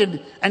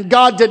repented, and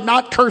God did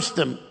not curse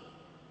them.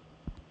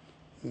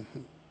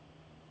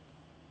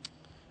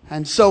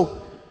 And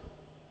so,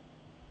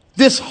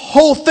 this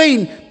whole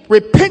thing,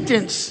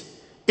 repentance,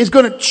 is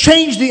going to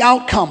change the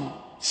outcome.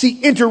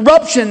 See,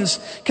 interruptions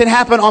can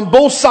happen on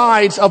both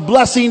sides of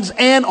blessings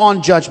and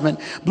on judgment.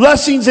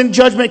 Blessings and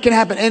judgment can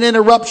happen, and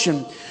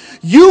interruption.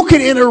 You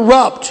can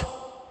interrupt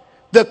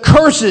the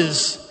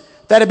curses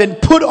that have been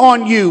put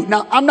on you.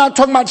 Now, I'm not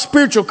talking about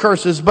spiritual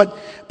curses, but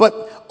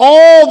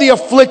all the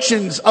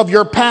afflictions of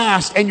your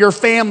past and your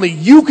family,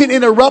 you can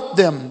interrupt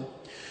them.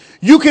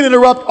 You can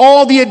interrupt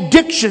all the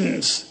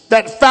addictions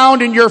that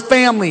found in your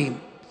family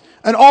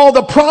and all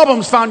the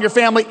problems found in your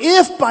family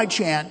if by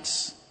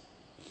chance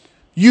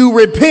you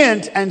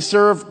repent and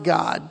serve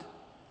God.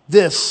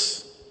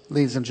 This,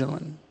 ladies and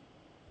gentlemen,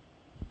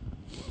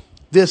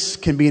 this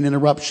can be an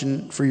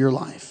interruption for your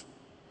life.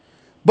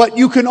 But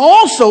you can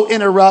also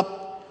interrupt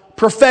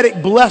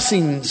prophetic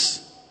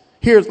blessings.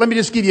 Here, let me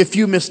just give you a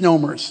few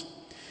misnomers.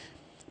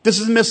 This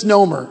is a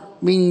misnomer,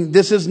 meaning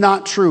this is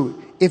not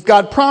true. If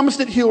God promised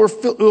it, he'll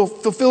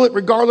fulfill it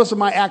regardless of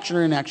my action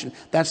or inaction.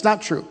 That's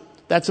not true.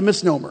 That's a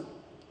misnomer.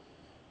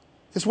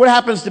 This is what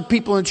happens to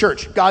people in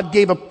church. God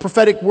gave a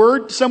prophetic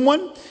word to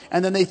someone,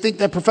 and then they think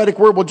that prophetic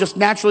word will just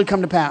naturally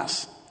come to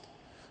pass.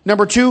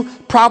 Number two,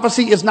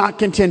 prophecy is not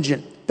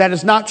contingent. That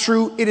is not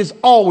true. It is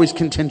always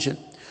contingent.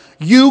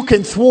 You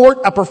can thwart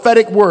a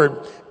prophetic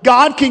word.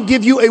 God can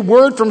give you a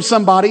word from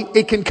somebody.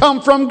 It can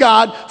come from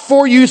God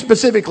for you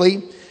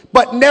specifically,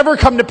 but never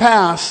come to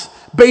pass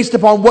based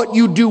upon what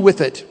you do with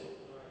it.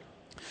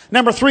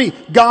 Number three,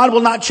 God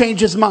will not change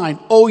his mind.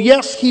 Oh,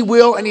 yes, he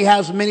will, and he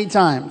has many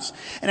times.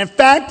 And in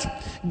fact,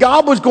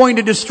 God was going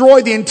to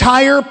destroy the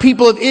entire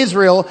people of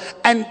Israel,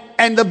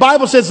 and the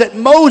Bible says that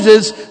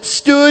Moses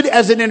stood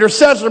as an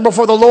intercessor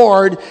before the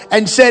Lord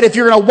and said, if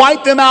you're going to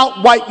wipe them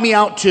out, wipe me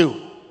out too.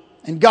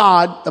 And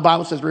God, the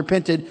Bible says,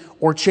 repented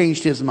or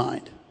changed his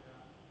mind.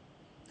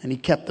 And he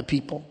kept the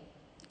people.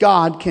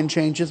 God can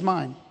change his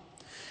mind.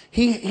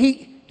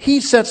 He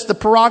sets the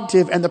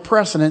prerogative and the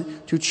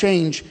precedent to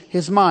change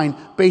his mind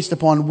based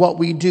upon what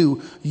we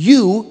do.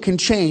 You can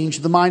change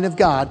the mind of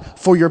God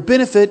for your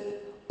benefit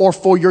or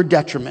for your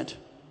detriment.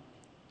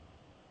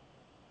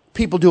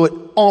 People do it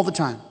all the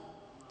time.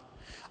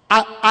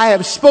 I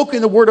have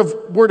spoken the word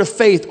of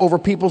faith over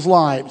people's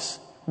lives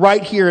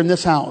right here in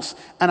this house.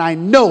 And I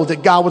know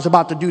that God was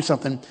about to do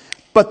something.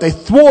 But they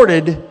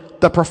thwarted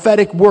the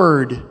prophetic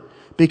word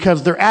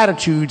because their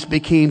attitudes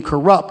became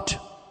corrupt.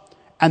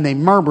 And they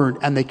murmured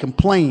and they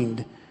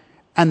complained.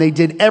 And they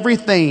did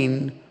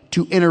everything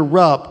to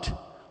interrupt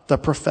the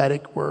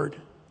prophetic word.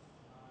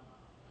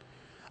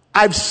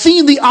 I've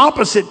seen the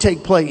opposite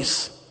take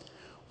place,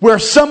 where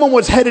someone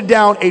was headed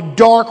down a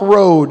dark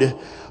road,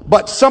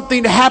 but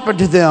something happened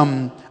to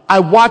them. I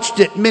watched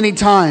it many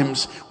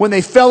times when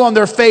they fell on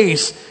their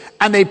face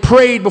and they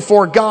prayed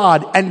before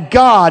God, and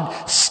God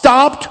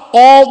stopped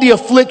all the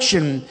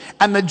affliction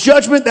and the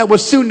judgment that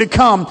was soon to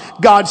come.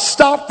 God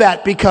stopped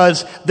that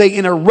because they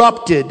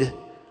interrupted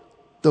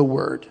the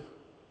word.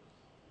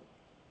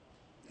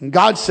 And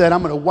God said,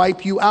 I'm going to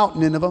wipe you out,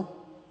 Nineveh.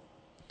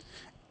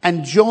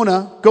 And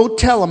Jonah, go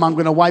tell him I'm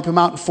going to wipe him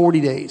out in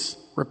 40 days.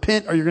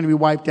 Repent or you're going to be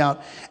wiped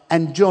out.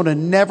 And Jonah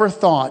never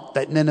thought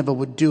that Nineveh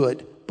would do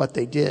it, but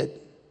they did.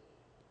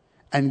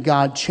 And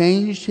God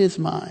changed his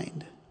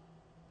mind.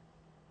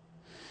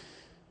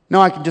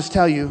 Now I can just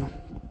tell you,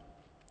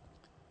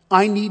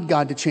 I need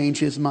God to change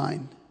his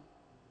mind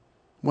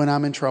when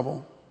I'm in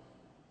trouble.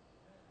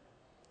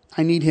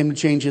 I need him to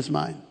change his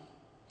mind.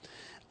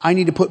 I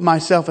need to put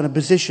myself in a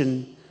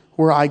position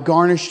where I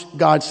garnish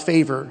God's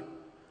favor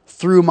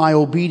through my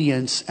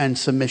obedience and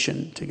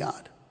submission to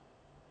God.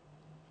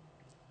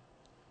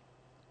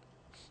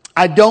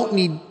 I don't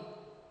need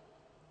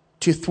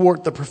to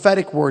thwart the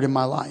prophetic word in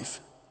my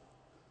life.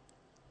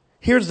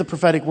 Here's the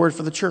prophetic word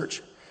for the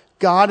church.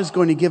 God is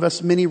going to give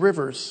us many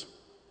rivers,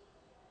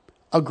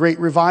 a great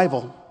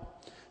revival,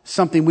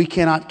 something we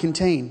cannot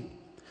contain.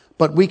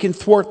 But we can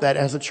thwart that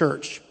as a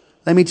church.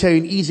 Let me tell you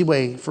an easy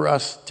way for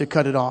us to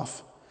cut it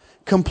off.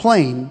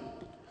 Complain,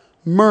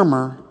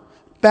 murmur,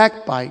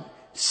 backbite,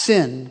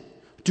 sin,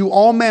 do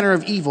all manner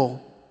of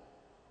evil,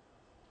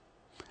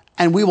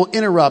 and we will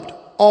interrupt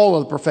all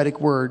of the prophetic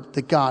word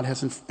that God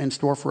has in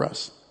store for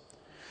us.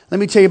 Let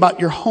me tell you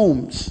about your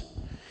homes.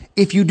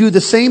 If you do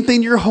the same thing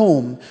in your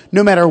home,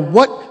 no matter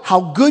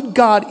how good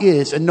God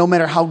is, and no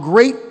matter how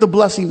great the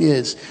blessing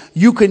is,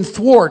 you can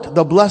thwart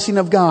the blessing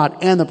of God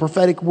and the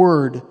prophetic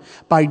word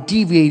by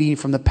deviating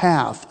from the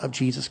path of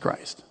Jesus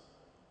Christ.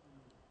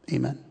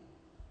 Amen.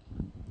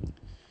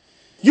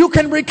 You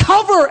can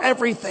recover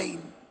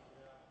everything.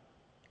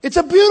 It's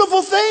a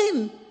beautiful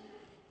thing.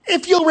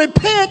 If you'll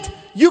repent,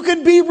 you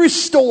can be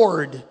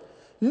restored.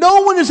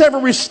 No one is ever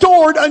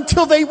restored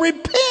until they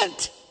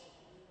repent.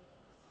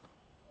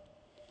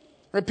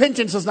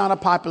 Repentance is not a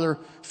popular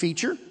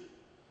feature.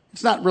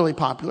 It's not really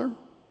popular.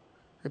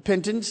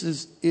 Repentance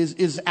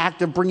is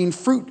act of bringing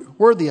fruit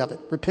worthy of it.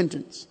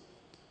 Repentance.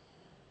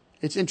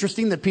 It's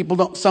interesting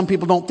that some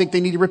people don't think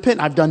they need to repent.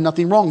 I've done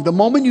nothing wrong. The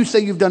moment you say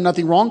you've done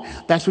nothing wrong,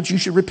 that's what you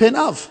should repent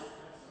of.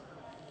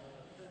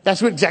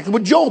 That's exactly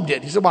what Job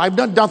did. He said, well, I've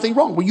done nothing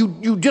wrong. Well,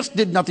 you just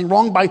did nothing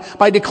wrong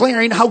by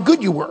declaring how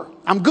good you were.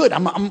 I'm good.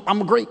 I'm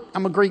a great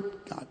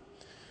God.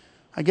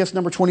 I guess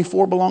number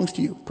 24 belongs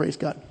to you. Praise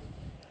God.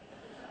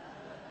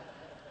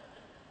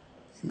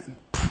 Amen.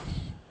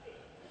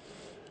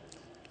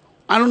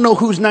 I don't know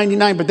who's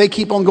 99, but they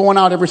keep on going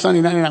out every Sunday.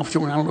 99.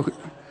 I don't know who.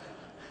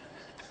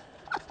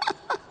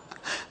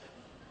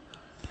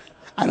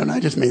 I don't know. I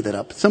just made that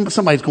up.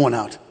 Somebody's going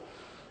out.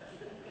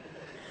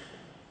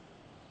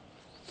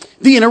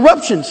 The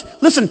interruptions.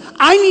 Listen,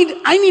 I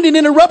need an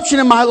interruption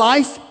in my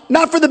life,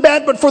 not for the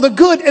bad, but for the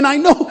good. And I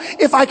know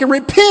if I can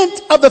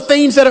repent of the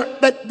things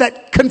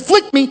that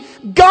conflict me,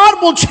 God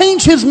will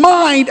change his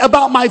mind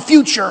about my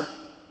future.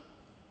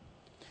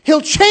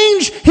 He'll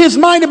change his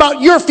mind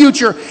about your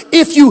future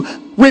if you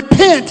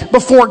repent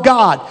before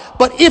God.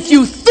 But if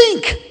you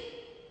think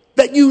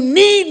that you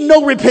need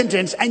no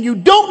repentance and you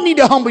don't need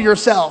to humble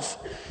yourself,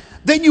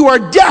 then you are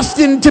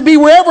destined to be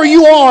wherever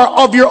you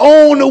are of your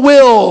own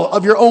will,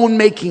 of your own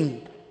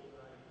making.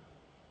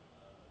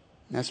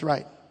 That's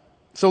right.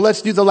 So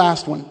let's do the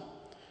last one.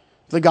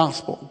 The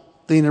gospel.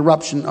 The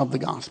interruption of the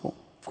gospel.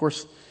 Of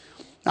course,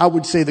 I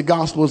would say the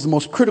gospel is the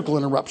most critical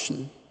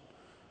interruption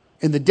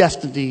in the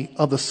destiny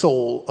of the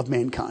soul of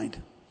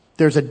mankind.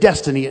 There's a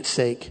destiny at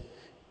stake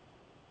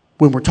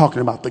when we're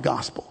talking about the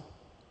gospel.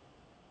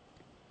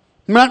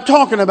 We're not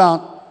talking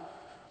about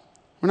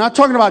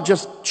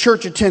just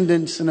church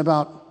attendance and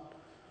about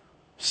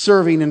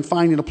serving and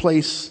finding a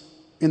place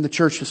in the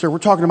church to serve. We're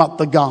talking about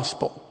the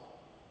gospel.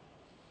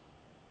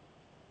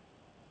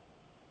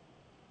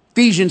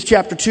 Ephesians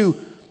chapter 2,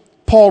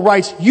 Paul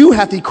writes, you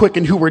hath he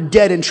quickened who were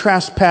dead in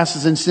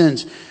trespasses and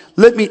sins.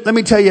 Let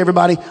me tell you,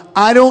 everybody,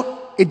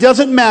 it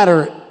doesn't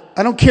matter.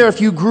 I don't care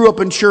if you grew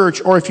up in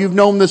church or if you've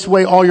known this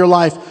way all your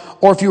life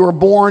or if you were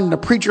born in a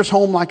preacher's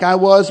home like I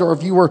was or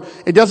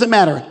it doesn't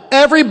matter.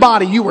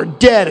 Everybody, you were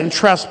dead in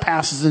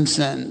trespasses and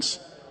sins.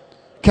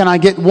 Can I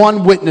get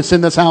one witness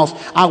in this house?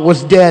 I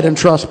was dead in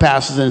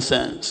trespasses and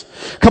sins.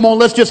 Come on,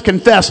 let's just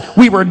confess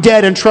we were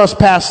dead in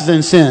trespasses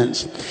and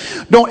sins.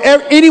 Don't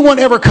anyone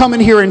ever come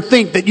in here and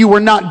think that you were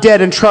not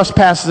dead in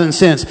trespasses and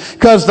sins.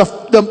 Because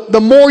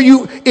the more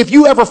if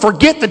you ever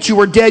forget that you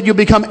were dead, you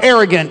become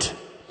arrogant.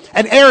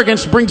 And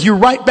arrogance brings you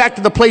right back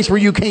to the place where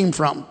you came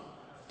from.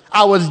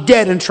 I was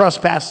dead in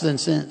trespasses and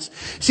sins.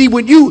 See,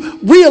 when you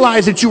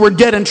realize that you were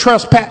dead in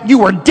you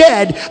were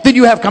dead, then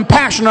you have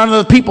compassion on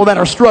other people that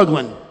are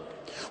struggling.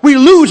 We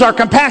lose our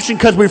compassion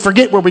because we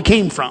forget where we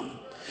came from.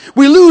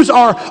 We lose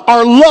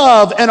our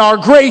love and our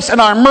grace and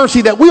our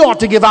mercy that we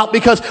ought to give out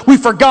because we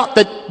forgot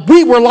that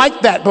we were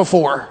like that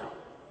before.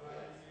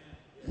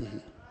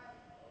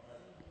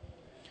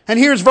 And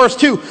here's verse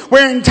 2,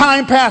 where in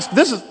time past,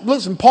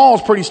 listen,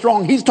 Paul's pretty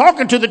strong. He's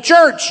talking to the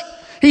church.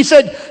 He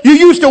said, you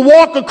used to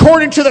walk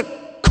according to the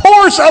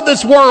course of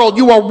this world.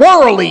 You were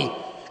worldly.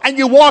 And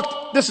you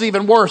walked, this is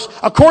even worse,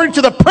 according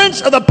to the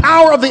prince of the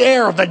power of the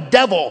air, of the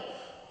devil.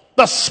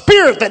 The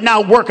spirit that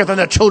now worketh in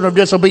the children of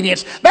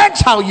disobedience.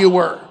 That's how you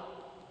were.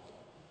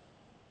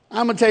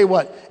 I'm going to tell you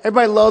what.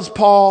 Everybody loves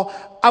Paul.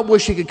 I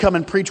wish he could come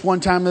and preach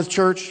one time in this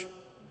church.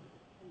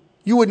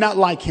 You would not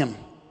like him.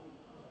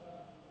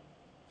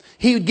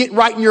 He would get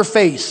right in your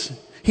face.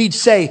 He'd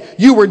say,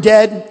 you were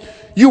dead.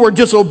 You were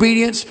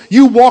disobedience.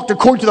 You walked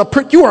according to the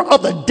prince. You are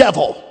of the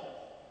devil.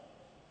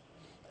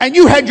 And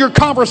you had your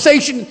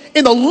conversation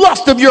in the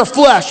lust of your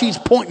flesh. He's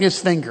pointing his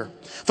finger.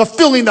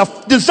 Fulfilling the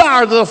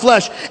desires of the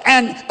flesh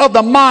and of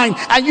the mind.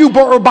 And you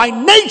were by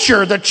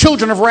nature the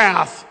children of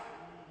wrath.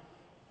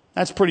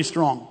 That's pretty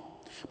strong.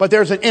 But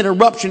there's an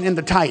interruption in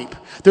the type.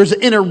 There's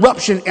an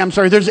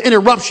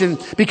interruption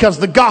because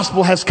the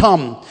gospel has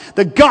come.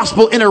 The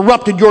gospel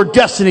interrupted your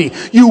destiny.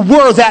 You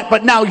were that,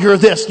 but now you're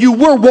this. You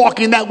were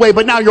walking that way,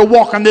 but now you're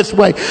walking this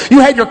way.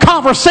 You had your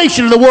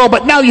conversation in the world,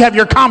 but now you have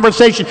your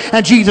conversation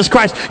in Jesus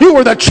Christ. You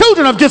were the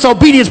children of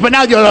disobedience, but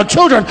now you're the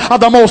children of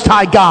the Most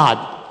High God.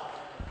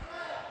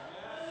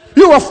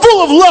 You were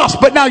full of lust,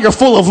 but now you're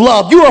full of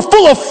love. You were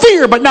full of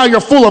fear, but now you're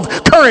full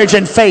of courage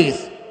and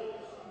faith.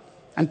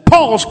 And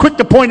Paul's quick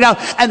to point out,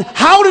 and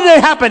how did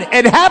it happen?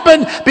 It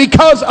happened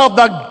because of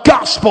the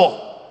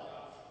gospel.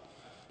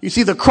 You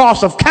see, the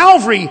cross of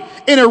Calvary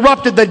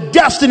interrupted the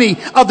destiny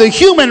of the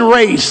human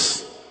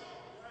race.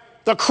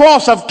 The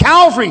cross of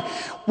Calvary.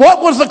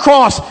 What was the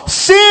cross?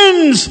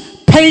 Sin's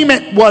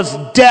payment was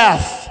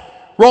death.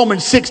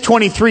 Romans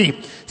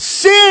 6:23.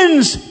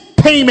 Sin's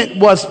payment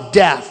was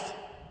death.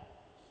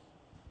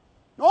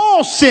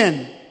 All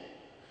sin.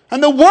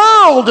 And the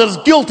world is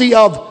guilty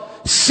of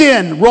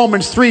sin.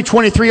 Romans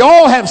 3:23.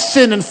 All have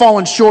sinned and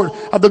fallen short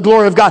of the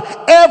glory of God.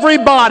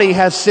 Everybody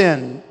has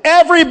sinned.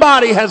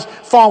 Everybody has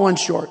fallen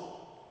short.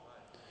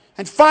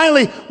 And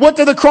finally, what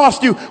did the cross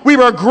do? We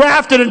were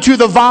grafted into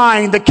the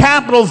vine, the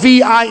capital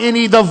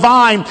V-I-N-E, the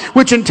vine,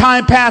 which in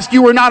time past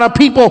you were not a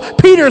people.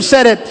 Peter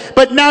said it,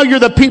 but now you're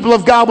the people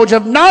of God, which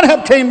have not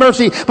obtained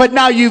mercy, but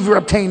now you've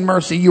obtained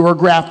mercy. You were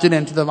grafted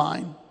into the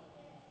vine.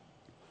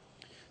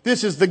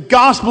 This is the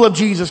gospel of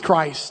Jesus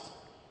Christ.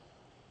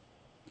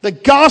 The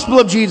gospel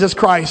of Jesus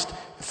Christ.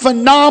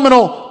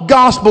 Phenomenal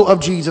gospel of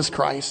Jesus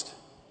Christ.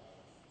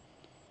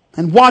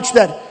 And watch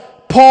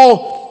that.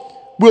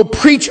 Paul will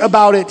preach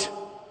about it.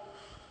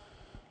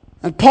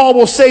 And Paul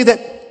will say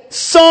that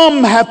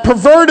some have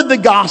perverted the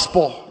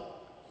gospel.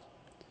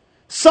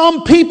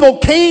 Some people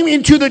came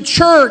into the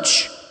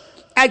church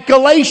at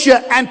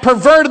Galatia and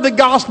perverted the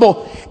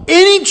gospel.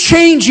 Any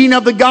changing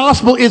of the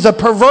gospel is a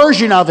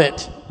perversion of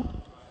it.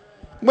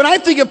 When I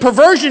think of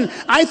perversion,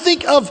 I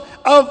think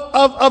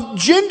of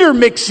gender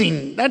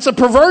mixing. That's a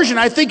perversion.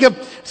 I think of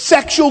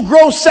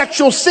gross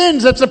sexual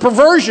sins. That's a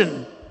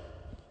perversion.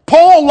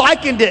 Paul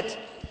likened it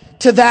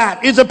to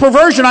that. It's a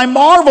perversion. I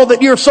marvel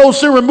that you're so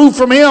soon removed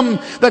from him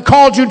that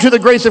called you to the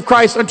grace of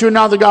Christ unto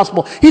another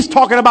gospel. He's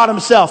talking about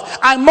himself.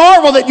 I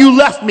marvel that you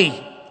left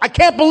me. I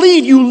can't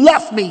believe you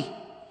left me.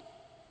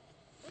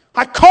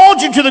 I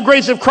called you to the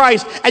grace of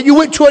Christ and you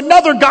went to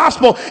another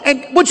gospel,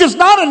 and which is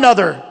not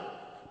another.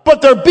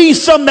 But there be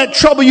some that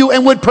trouble you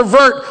and would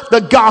pervert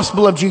the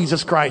gospel of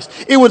Jesus Christ.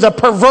 It was a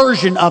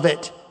perversion of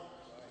it.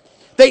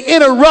 They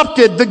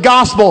interrupted the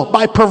gospel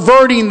by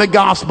perverting the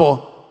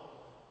gospel.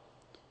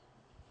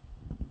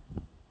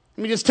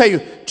 Let me just tell you,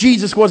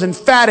 Jesus was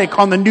emphatic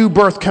on the new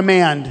birth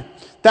command.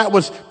 That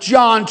was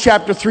John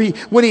chapter 3,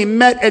 when he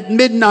met at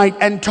midnight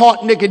and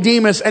taught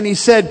Nicodemus, and he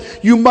said,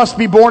 you must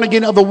be born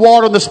again of the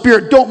water and the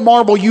Spirit. Don't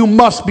marvel, you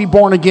must be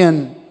born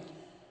again.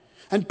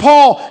 And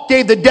Paul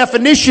gave the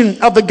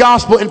definition of the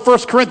gospel in 1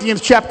 Corinthians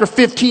chapter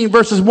 15,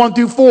 verses 1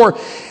 through 4.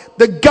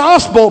 The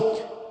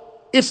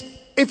gospel is,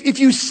 if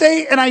you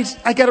say, and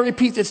I got to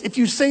repeat this, if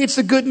you say it's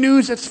the good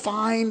news, that's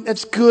fine,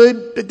 that's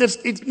good.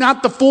 It's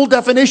not the full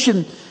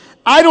definition.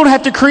 I don't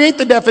have to create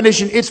the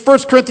definition. It's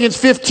 1 Corinthians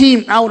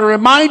 15. I want to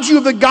remind you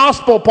of the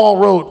gospel, Paul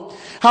wrote.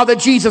 How that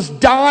Jesus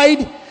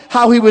died,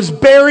 how he was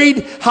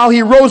buried, how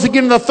he rose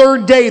again on the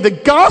third day. The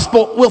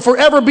gospel will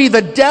forever be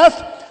the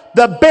death,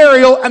 the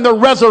burial, and the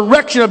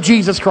resurrection of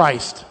Jesus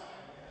Christ.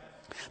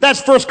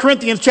 That's 1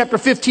 Corinthians chapter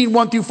 15,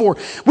 1 through 4.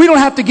 We don't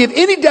have to give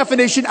any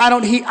definition. I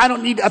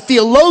don't need a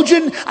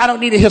theologian. I don't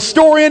need a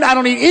historian. I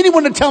don't need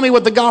anyone to tell me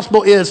what the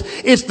gospel is.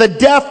 It's the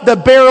death, the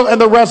burial,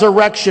 and the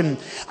resurrection.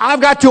 I've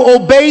got to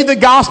obey the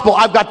gospel.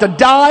 I've got to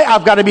die.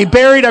 I've got to be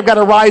buried. I've got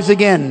to rise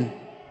again.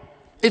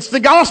 It's the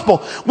gospel.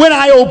 When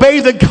I obey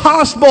the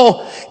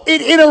gospel,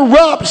 it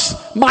interrupts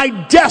my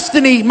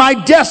destiny. My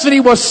destiny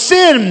was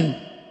sin.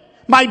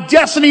 My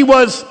destiny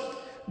was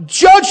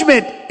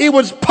judgment. It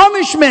was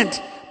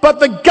punishment. But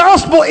the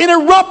gospel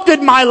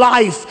interrupted my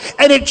life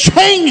and it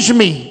changed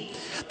me.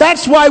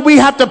 That's why we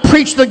have to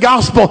preach the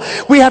gospel.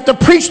 We have to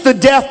preach the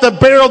death, the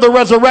burial, the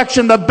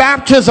resurrection, the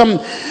baptism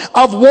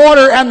of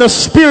water and the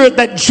Spirit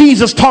that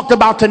Jesus talked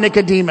about to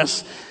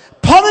Nicodemus.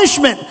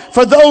 Punishment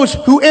for those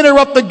who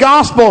interrupt the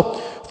gospel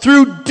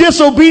through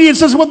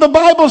disobedience is what the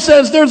Bible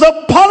says. There's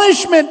a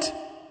punishment.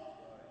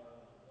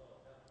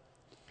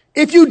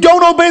 If you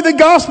don't obey the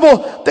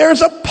gospel,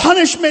 there's a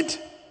punishment.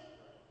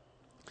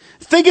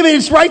 Think of it,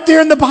 it's right there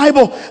in the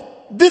Bible.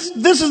 This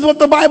is what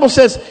the Bible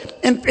says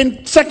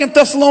in 2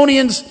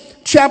 Thessalonians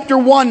chapter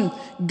 1.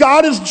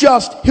 God is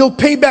just. He'll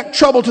pay back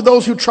trouble to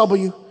those who trouble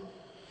you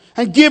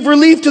and give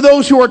relief to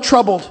those who are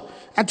troubled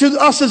and to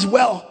us as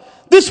well.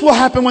 This will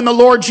happen when the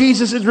Lord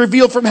Jesus is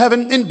revealed from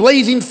heaven in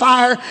blazing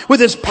fire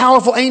with his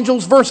powerful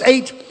angels. Verse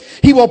 8,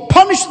 he will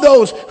punish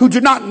those who do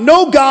not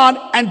know God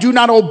and do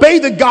not obey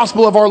the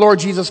gospel of our Lord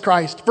Jesus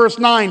Christ. Verse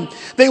 9,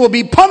 they will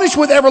be punished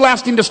with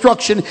everlasting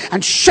destruction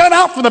and shut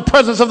out from the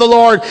presence of the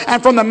Lord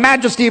and from the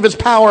majesty of his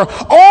power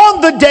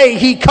on the day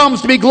he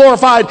comes to be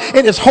glorified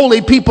in his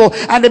holy people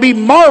and to be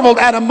marveled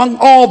at among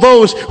all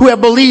those who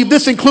have believed.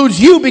 This includes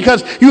you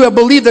because you have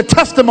believed the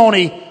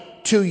testimony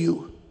to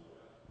you.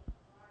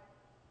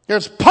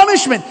 There's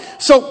punishment.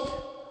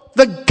 So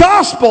the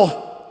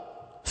gospel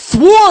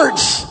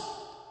thwarts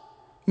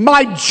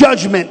my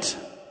judgment.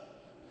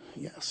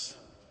 Yes.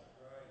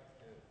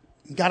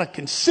 We've got to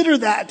consider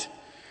that.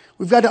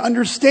 We've got to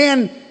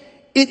understand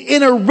it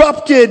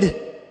interrupted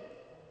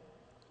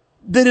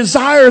the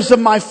desires of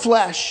my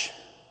flesh.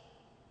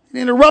 It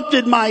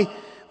interrupted my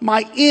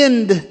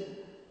end.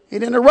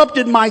 It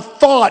interrupted my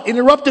thought. It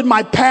interrupted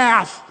my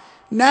path.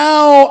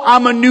 Now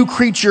I'm a new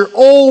creature.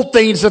 Old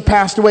things have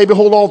passed away.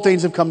 Behold, all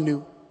things have become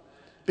new.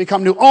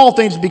 All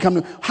things have become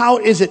new. How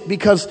is it?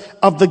 Because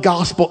of the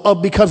gospel,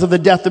 because of the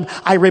death of,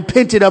 I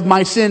repented of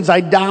my sins.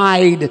 I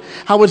died.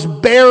 I was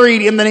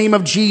buried in the name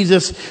of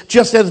Jesus.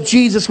 Just as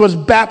Jesus was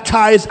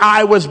baptized,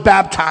 I was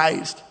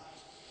baptized.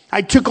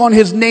 I took on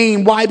his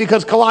name. Why?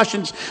 Because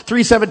Colossians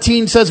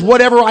 3:17 says,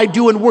 whatever ye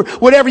do in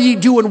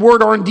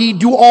word or in deed,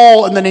 do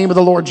all in the name of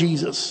the Lord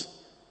Jesus.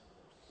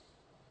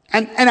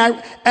 And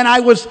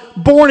I was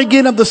born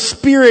again of the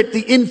Spirit,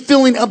 the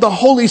infilling of the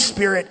Holy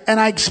Spirit.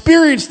 And I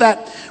experienced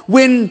that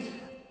when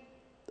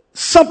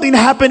something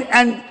happened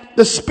and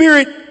the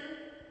Spirit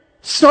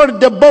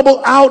started to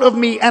bubble out of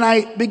me and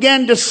I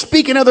began to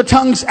speak in other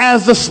tongues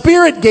as the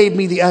Spirit gave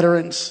me the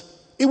utterance.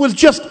 It was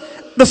just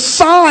the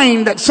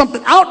sign that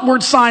something,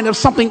 outward sign of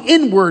something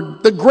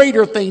inward, the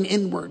greater thing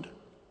inward.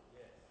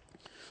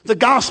 The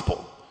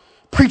gospel.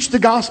 Preach the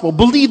gospel.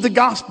 Believe the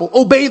gospel.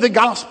 Obey the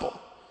gospel.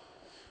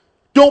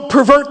 Don't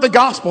pervert the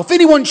gospel. If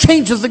anyone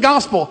changes the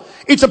gospel,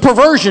 it's a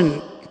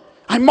perversion.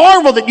 I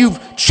marvel that you've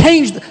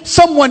changed.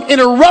 Someone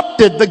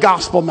interrupted the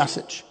gospel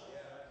message.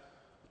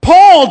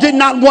 Paul did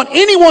not want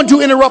anyone to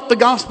interrupt the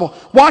gospel.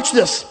 Watch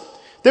this.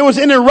 There was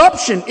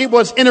interruption. It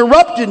was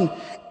interrupted.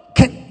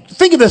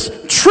 Think of this.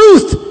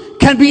 Truth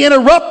can be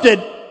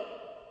interrupted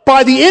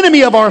by the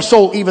enemy of our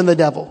soul, even the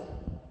devil.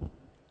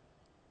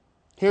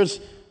 Here's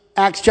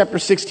Acts chapter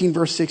 16,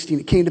 verse 16.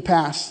 It came to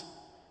pass.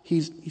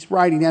 He's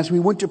writing, as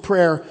we went to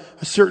prayer,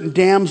 a certain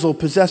damsel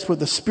possessed with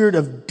the spirit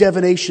of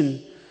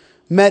divination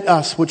met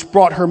us, which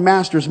brought her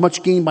masters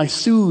much gain by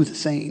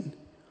soothsaying.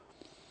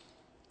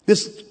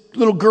 This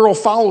little girl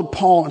followed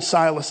Paul and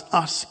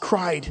Silas,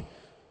 cried.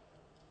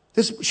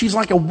 She's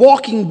like a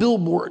walking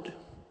billboard.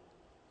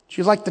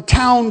 She's like the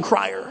town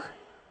crier.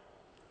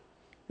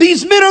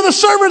 These men are the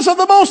servants of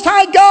the Most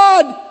High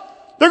God.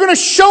 They're going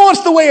to show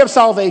us the way of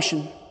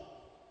salvation.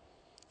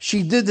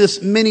 She did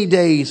this many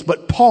days,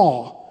 but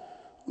Paul,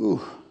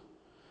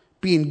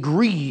 being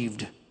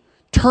grieved,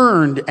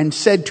 turned and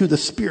said to the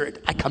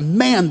Spirit, I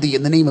command thee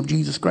in the name of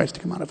Jesus Christ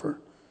to come out of her.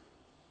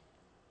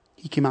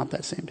 He came out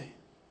that same day.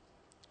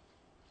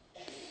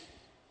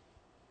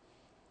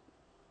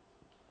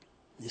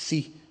 You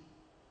see,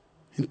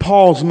 in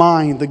Paul's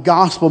mind, the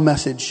gospel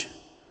message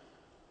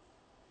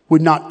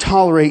would not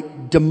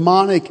tolerate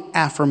demonic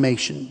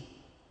affirmation.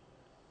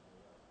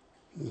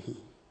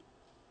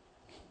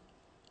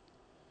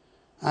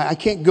 I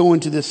can't go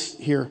into this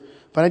here,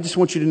 but I just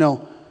want you to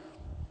know,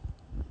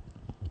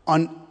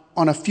 on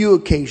a few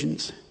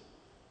occasions,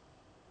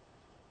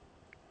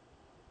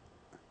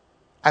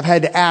 I've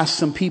had to ask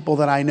some people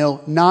that I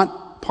know,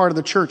 not part of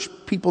the church,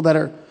 people that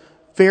are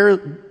very,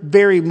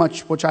 very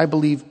much, which I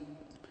believe,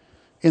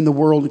 in the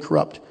world and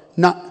corrupt,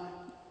 not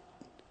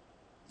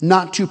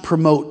to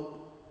promote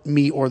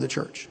me or the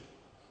church.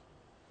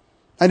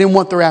 I didn't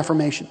want their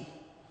affirmation.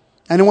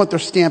 I didn't want their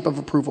stamp of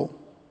approval.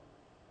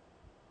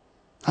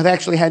 I've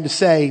actually had to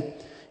say,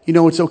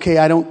 it's okay.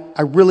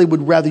 I really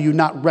would rather you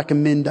not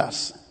recommend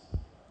us.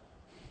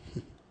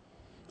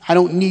 I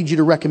don't need you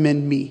to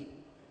recommend me.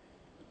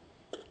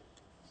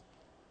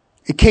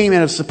 It came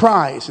as a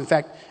surprise. In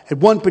fact, at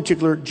one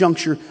particular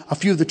juncture, a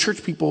few of the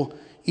church people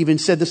even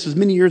said, this was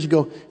many years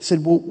ago,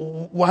 said, well,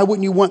 why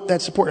wouldn't you want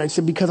that support? I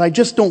said, because I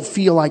just don't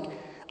feel like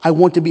I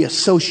want to be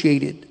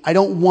associated. I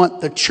don't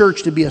want the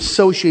church to be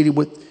associated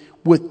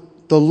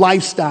with the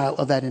lifestyle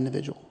of that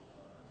individual.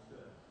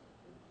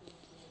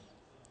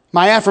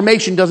 My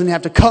affirmation doesn't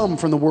have to come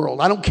from the world.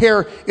 I don't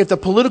care if the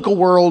political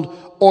world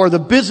or the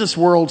business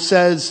world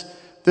says,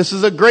 this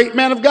is a great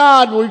man of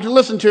God, we can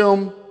listen to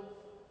him.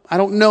 I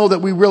don't know that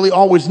we really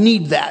always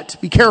need that.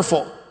 Be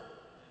careful.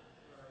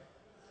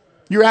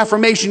 Your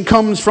affirmation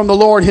comes from the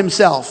Lord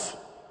himself.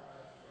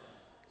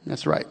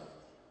 That's right.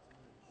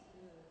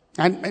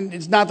 And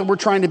it's not that we're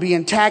trying to be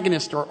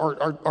antagonist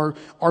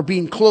or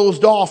being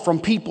closed off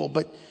from people,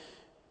 but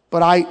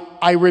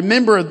I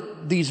remember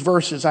these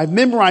verses. I've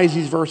memorized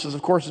these verses.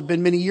 Of course, it's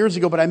been many years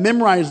ago, but I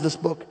memorized this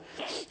book.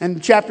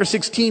 And chapter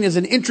 16 is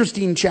an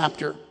interesting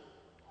chapter.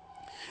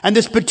 And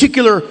these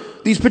particular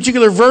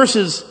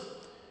verses,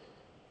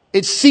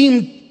 it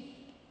seemed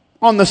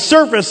on the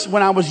surface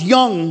when I was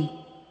young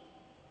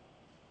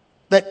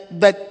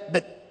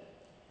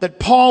that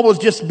Paul was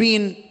just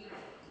being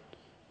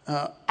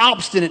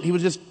obstinate. He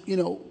was just,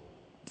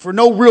 for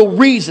no real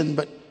reason.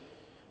 But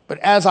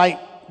as I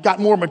got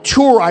more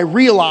mature, I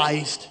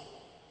realized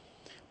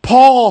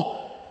Paul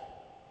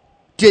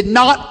did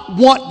not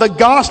want the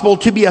gospel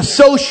to be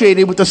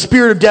associated with the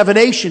spirit of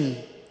divination,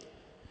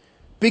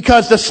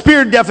 because the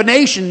spirit of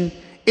divination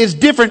is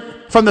different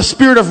from the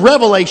spirit of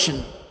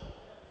revelation.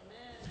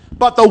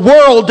 But the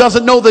world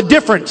doesn't know the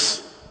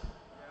difference.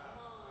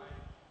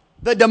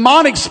 The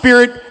demonic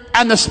spirit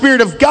and the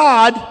spirit of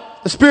God,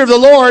 the spirit of the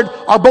Lord,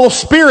 are both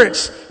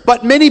spirits,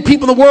 but many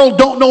people in the world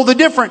don't know the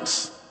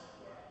difference.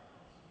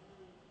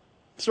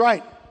 That's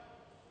right.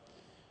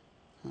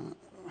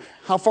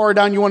 How far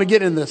down you want to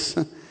get in this?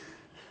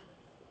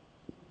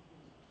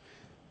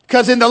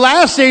 Because in the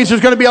last days,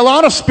 there's going to be a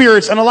lot of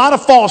spirits and a lot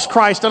of false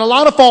Christ and a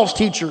lot of false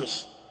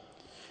teachers.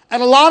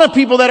 And a lot of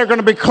people that are going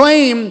to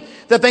proclaim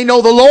that they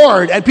know the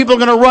Lord. And people are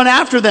going to run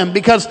after them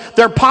because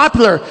they're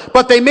popular.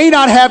 But they may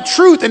not have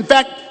truth. In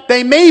fact,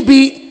 they may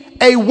be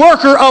a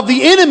worker of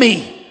the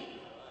enemy.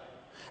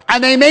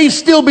 And they may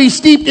still be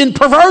steeped in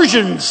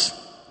perversions.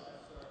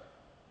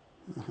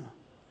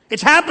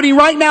 It's happening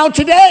right now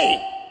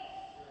today.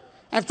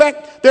 In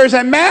fact, there's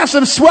a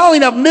massive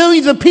swelling of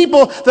millions of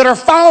people that are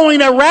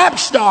following a rap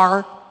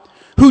star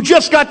who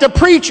just got to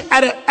preach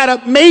at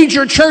a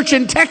major church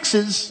in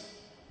Texas.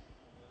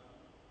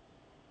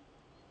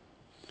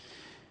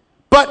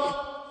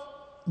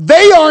 But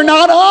they are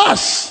not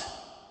us.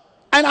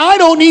 And I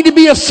don't need to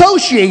be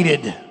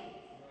associated.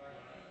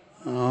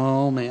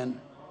 Oh, man.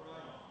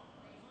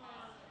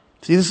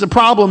 See, this is a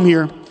problem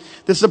here.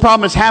 This is a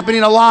problem. It's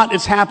happening a lot.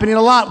 It's happening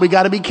a lot. We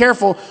got to be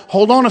careful.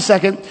 Hold on a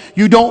second.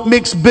 You don't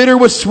mix bitter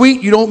with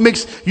sweet. You don't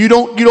mix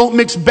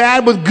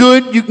bad with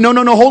good.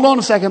 No. Hold on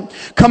a second.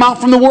 Come out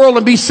from the world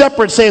and be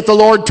separate, saith the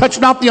Lord. Touch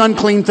not the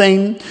unclean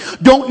thing.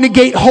 Don't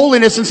negate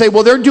holiness and say,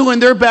 well, they're doing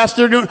their best.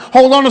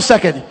 Hold on a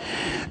second.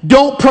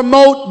 Don't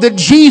promote the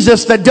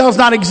Jesus that does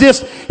not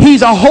exist.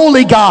 He's a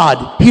holy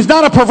God. He's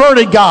not a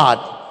perverted God.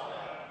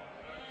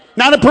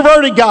 Not a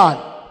perverted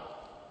God.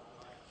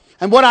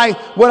 And what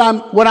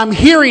I'm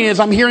hearing is,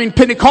 I'm hearing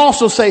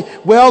Pentecostals say,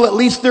 well, at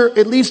least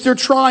they're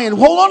trying.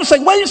 Hold on a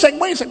second. Wait a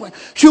second.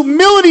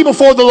 Humility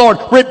before the Lord.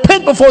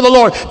 Repent before the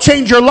Lord.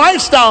 Change your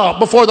lifestyle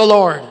before the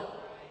Lord.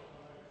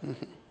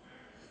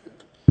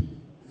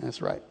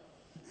 That's right.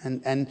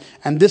 And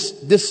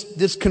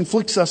this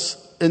conflicts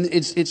us. And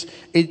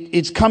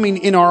it's coming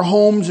in our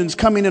homes, and it's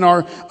coming in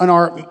our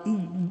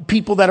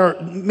people that are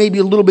maybe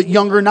a little bit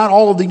younger. Not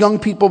all of the young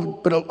people,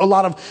 but a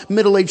lot of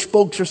middle-aged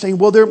folks are saying,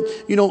 well, they're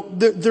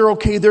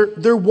okay.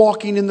 They're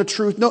walking in the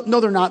truth. No,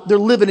 they're not. They're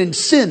living in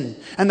sin,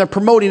 and they're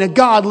promoting a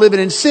God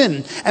living in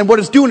sin. And what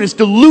it's doing is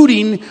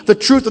diluting the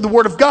truth of the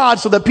Word of God,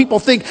 so that people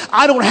think,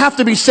 I don't have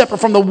to be separate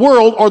from the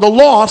world or the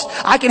lost.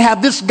 I can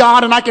have this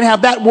God and I can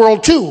have that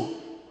world too.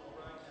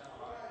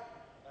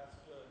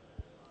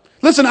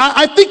 Listen,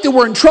 I think that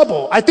we're in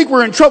trouble. I think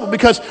we're in trouble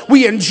because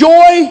we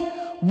enjoy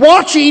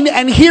watching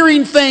and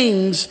hearing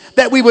things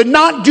that we would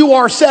not do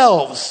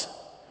ourselves.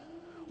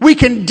 We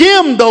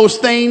condemn those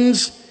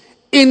things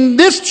in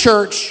this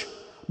church,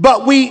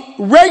 but we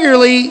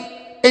regularly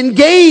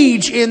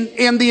engage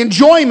in the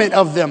enjoyment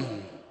of them.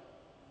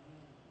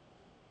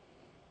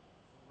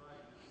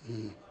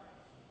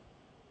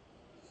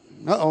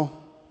 Uh-oh.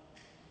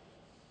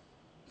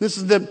 This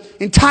is the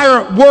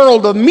entire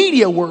world, the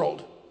media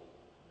world.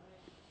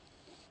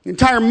 The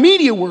entire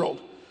media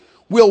world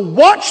will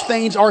watch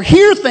things or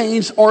hear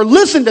things or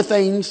listen to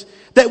things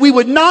that we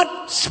would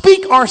not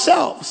speak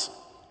ourselves.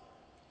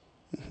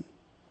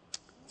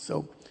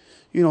 So,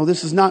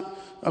 this is not,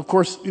 of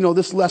course,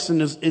 this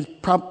lesson is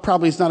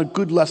probably is not a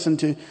good lesson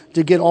to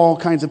get all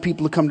kinds of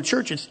people to come to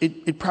church.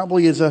 It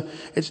probably is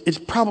it's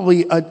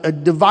probably a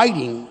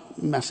dividing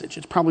message.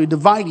 It's probably a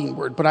dividing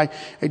word. But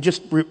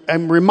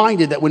I'm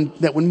reminded that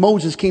when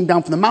Moses came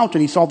down from the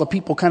mountain, he saw the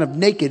people kind of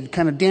naked,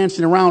 kind of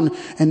dancing around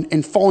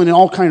and falling in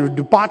all kinds of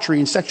debauchery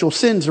and sexual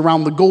sins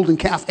around the golden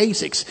calf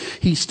Asics.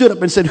 He stood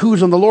up and said,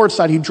 who's on the Lord's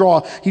side? He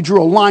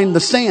drew a line in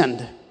the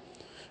sand.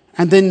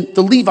 And then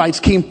the Levites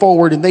came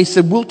forward and they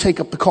said, we'll take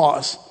up the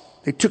cause.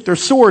 They took their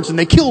swords and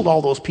they killed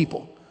all those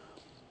people.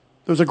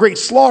 There was a great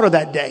slaughter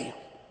that day.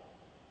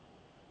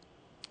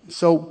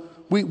 So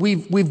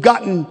we've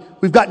gotten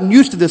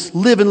used to this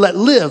live and let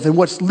live. And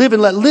what's live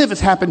and let live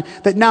has happened,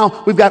 that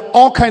now we've got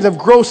all kinds of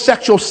gross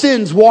sexual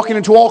sins walking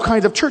into all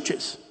kinds of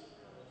churches.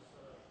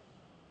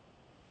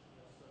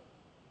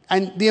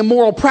 And the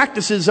immoral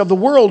practices of the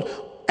world,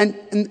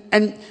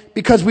 and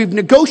because we've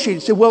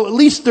negotiated, say, well, at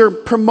least they're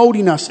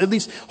promoting us. At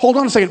least, hold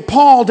on a second.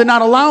 Paul did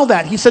not allow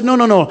that. He said,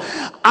 no.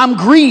 I'm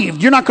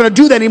grieved. You're not going to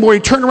do that anymore. He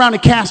turned around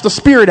and cast the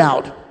spirit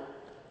out.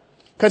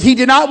 Because he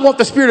did not want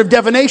the spirit of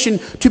divination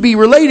to be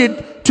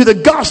related to the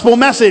gospel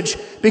message,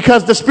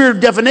 because the spirit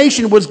of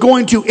divination was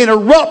going to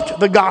interrupt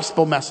the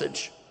gospel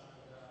message.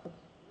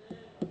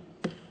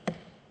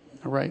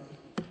 All right.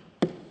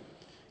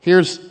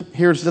 Here's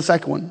the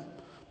second one.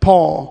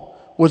 Paul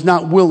was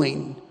not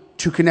willing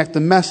to connect the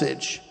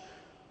message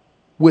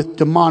with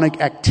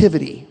demonic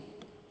activity.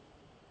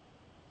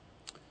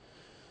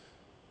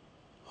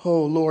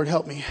 Oh, Lord,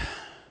 help me.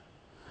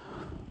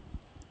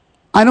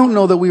 I don't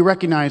know that we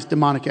recognize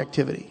demonic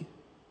activity.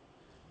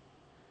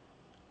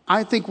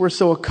 I think we're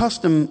so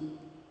accustomed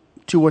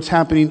to what's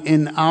happening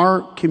in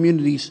our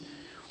communities,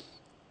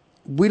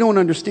 we don't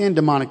understand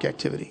demonic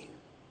activity.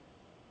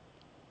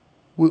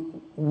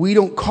 We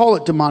don't call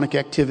it demonic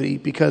activity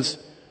because,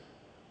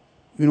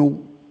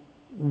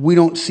 we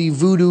don't see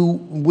voodoo,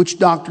 witch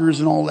doctors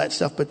and all that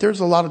stuff, but there's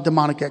a lot of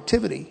demonic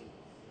activity.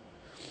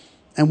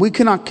 And we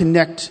cannot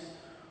connect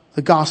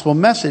the gospel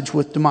message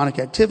with demonic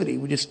activity.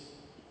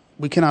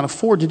 We cannot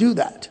afford to do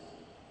that.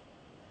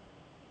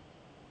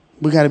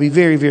 We got to be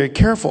very, very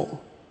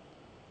careful.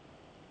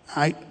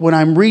 When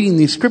I'm reading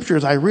these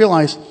scriptures, I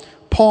realize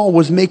Paul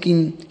was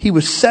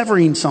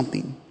severing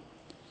something.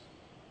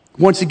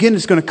 Once again,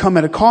 it's going to come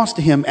at a cost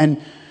to him.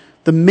 And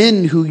the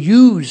men who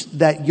used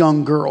that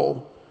young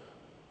girl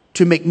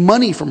to make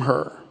money from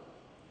her,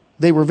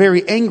 they were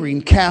very angry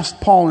and cast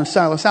Paul and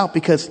Silas out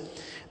because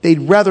they'd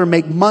rather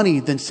make money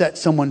than set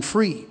someone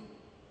free.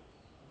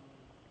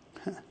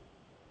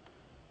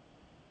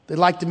 They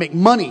like to make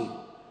money.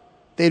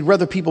 They'd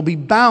rather people be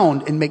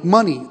bound and make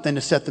money than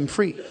to set them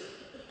free.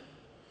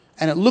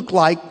 And it looked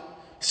like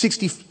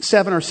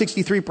 67 or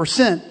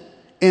 63%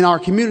 in our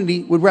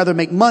community would rather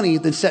make money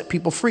than set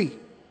people free.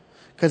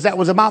 Because that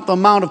was about the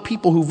amount of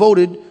people who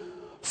voted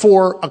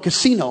for a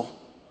casino.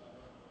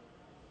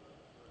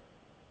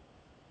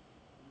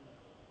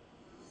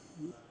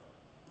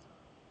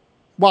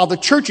 While the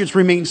churches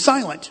remain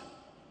silent.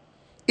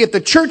 If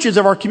the churches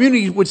of our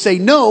community would say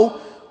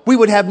no, we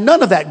would have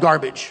none of that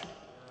garbage.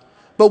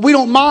 But we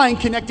don't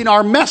mind connecting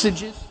our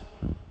messages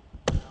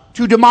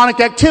to demonic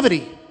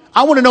activity.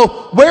 I want to know,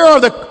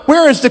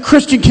 where is the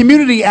Christian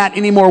community at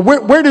anymore?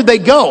 Where did they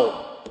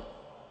go?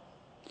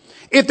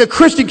 If the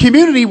Christian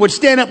community would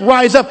stand up,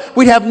 rise up,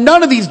 we'd have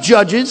none of these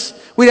judges.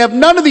 We'd have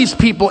none of these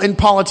people in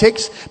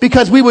politics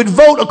because we would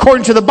vote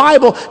according to the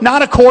Bible,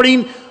 not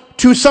according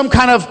to some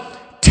kind of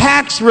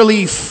tax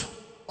relief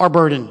or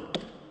burden.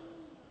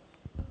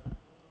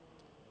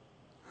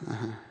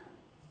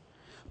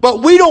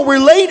 But we don't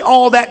relate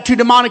all that to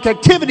demonic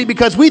activity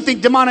because we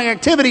think demonic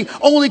activity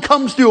only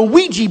comes through a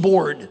Ouija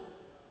board.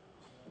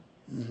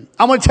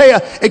 I'm going to tell you,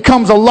 it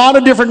comes a lot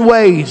of different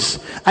ways.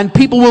 And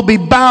people will be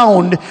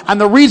bound. And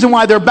the reason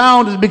why they're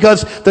bound is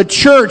because the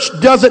church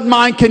doesn't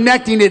mind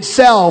connecting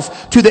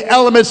itself to the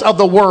elements of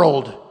the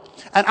world.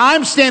 And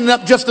I'm standing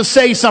up just to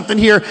say something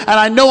here, and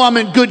I know I'm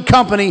in good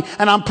company,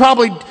 and I'm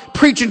probably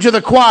preaching to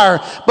the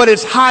choir, but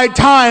it's high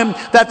time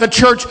that the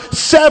church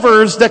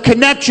severs the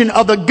connection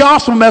of the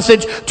gospel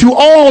message to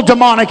all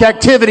demonic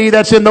activity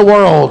that's in the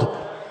world.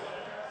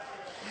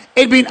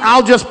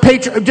 I'll just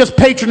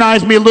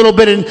patronize me a little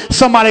bit, and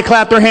somebody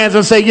clap their hands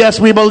and say, yes,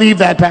 we believe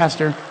that,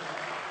 Pastor.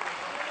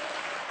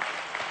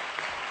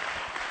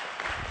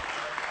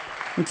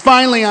 And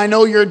finally, I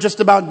know you're just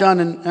about done,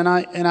 and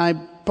I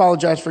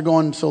apologize for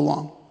going so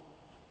long.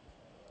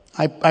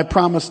 I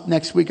promise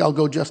next week I'll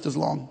go just as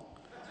long.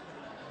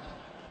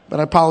 But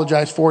I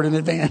apologize for it in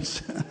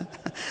advance.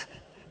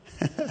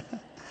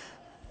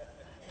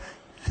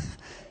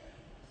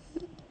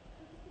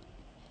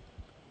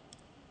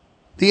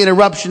 The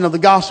interruption of the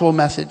gospel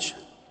message.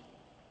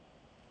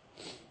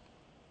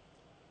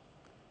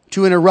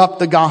 To interrupt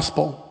the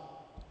gospel.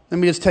 Let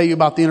me just tell you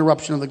about the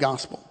interruption of the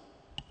gospel.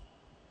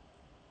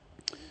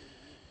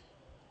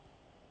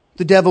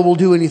 The devil will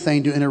do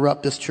anything to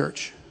interrupt this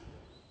church.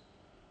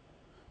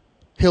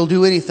 He'll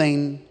do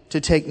anything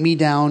to take me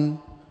down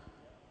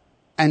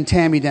and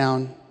Tammy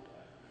down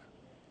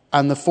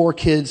and the 4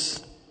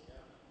 kids.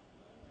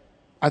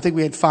 I think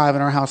we had 5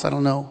 in our house. I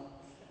don't know.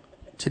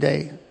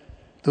 Today,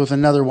 there was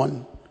another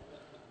one.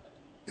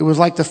 It was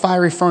like the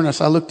fiery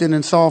furnace. I looked in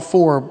and saw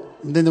 4.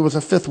 And then there was a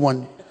 5th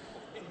one.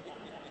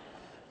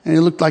 And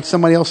it looked like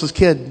somebody else's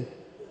kid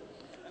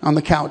on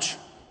the couch.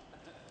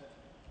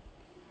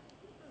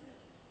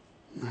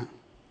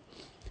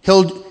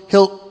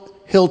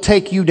 He'll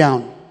take you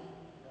down.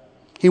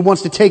 He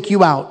wants to take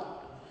you out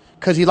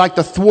because he'd like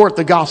to thwart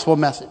the gospel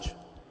message.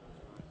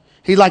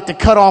 He'd like to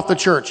cut off the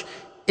church.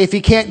 If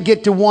he can't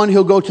get to one,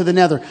 he'll go to the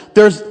nether.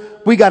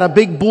 We got a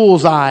big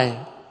bullseye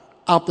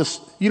out this.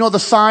 You know the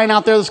sign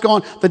out there that's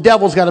going? The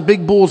devil's got a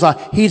big bullseye.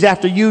 He's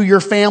after you, your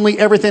family,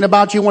 everything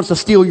about you. He wants to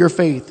steal your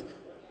faith.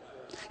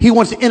 He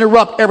wants to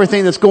interrupt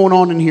everything that's going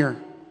on in here.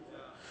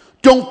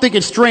 Don't think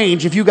it's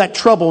strange if you got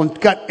trouble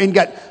and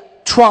got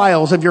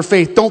trials of your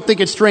faith. Don't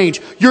think it's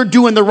strange. You're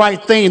doing the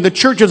right thing. The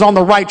church is on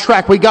the right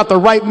track. We got the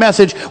right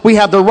message. We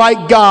have the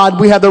right God.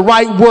 We have the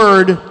right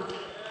word.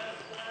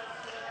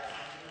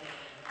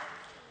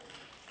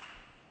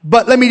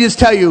 But let me just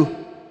tell you,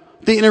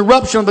 the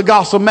interruption of the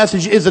gospel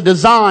message is a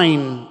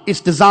design.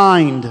 It's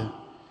designed.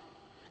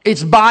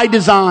 It's by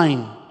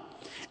design.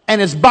 And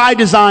it's by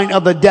design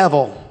of the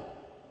devil.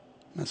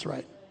 That's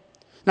right.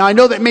 Now, I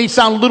know that may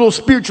sound a little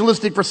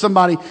spiritualistic for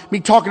somebody, me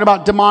talking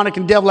about demonic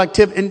and devil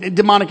activity and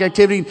demonic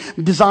activity,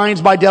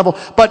 designs by devil,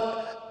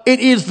 but it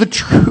is the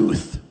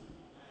truth.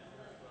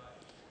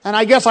 And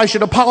I guess I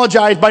should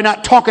apologize by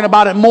not talking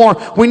about it more.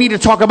 We need to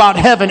talk about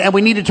heaven and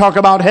we need to talk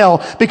about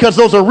hell, because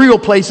those are real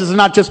places and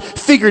not just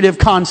figurative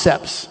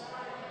concepts.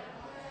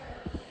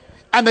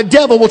 And the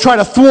devil will try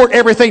to thwart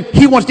everything.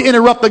 He wants to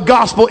interrupt the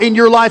gospel in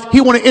your life.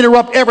 He wants to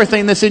interrupt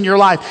everything that's in your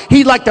life.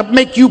 He'd like to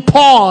make you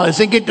pause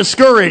and get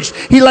discouraged.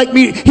 He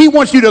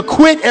wants you to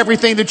quit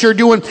everything that you're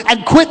doing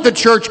and quit the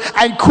church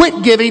and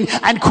quit giving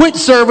and quit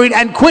serving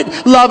and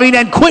quit loving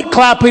and quit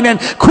clapping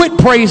and quit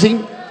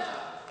praising.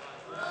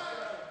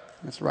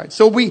 That's right.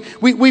 So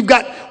we've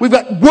got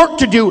work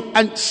to do,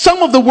 and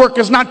some of the work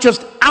is not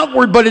just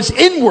outward, but it's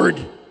inward,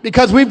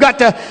 because we've got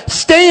to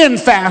stand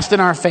fast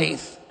in our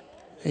faith.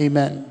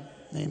 Amen.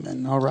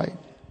 Amen. All right.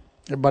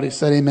 Everybody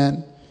said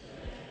amen.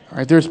 All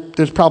right.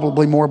 There's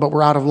probably more, but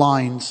we're out of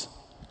lines.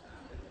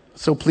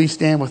 So please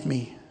stand with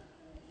me.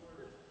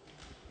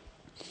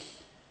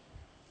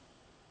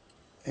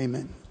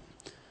 Amen.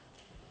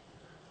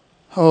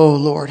 Oh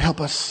Lord, help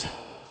us.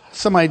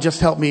 Somebody just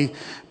help me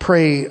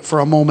pray for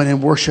a moment in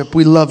worship.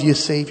 We love you,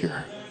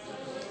 Savior.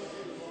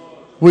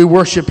 We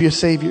worship you,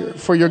 Savior,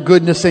 for your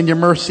goodness and your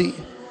mercy.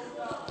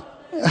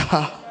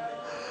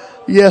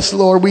 Yes,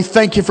 Lord, we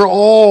thank you for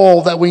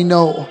all that we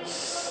know.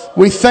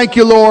 We thank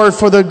you, Lord,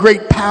 for the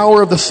great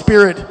power of the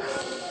Spirit.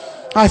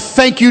 I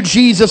thank you,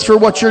 Jesus, for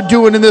what you're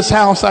doing in this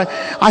house.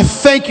 I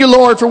thank you,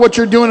 Lord, for what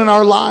you're doing in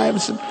our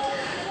lives.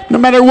 No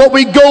matter what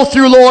we go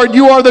through, Lord,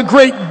 you are the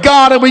great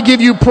God, and we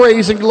give you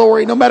praise and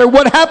glory. No matter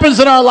what happens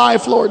in our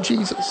life, Lord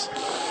Jesus.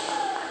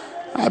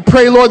 I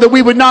pray, Lord, that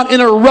we would not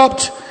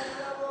interrupt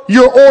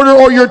your order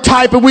or your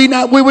type, and we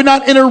would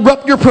not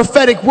interrupt your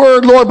prophetic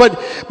word, Lord,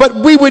 but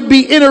we would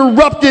be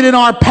interrupted in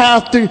our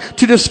path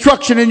to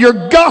destruction, and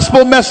your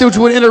gospel message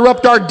would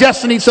interrupt our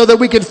destiny so that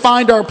we could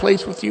find our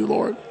place with you,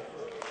 Lord.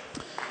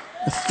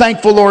 We're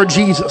thankful, Lord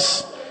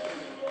Jesus.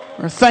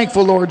 We're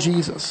thankful, Lord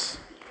Jesus.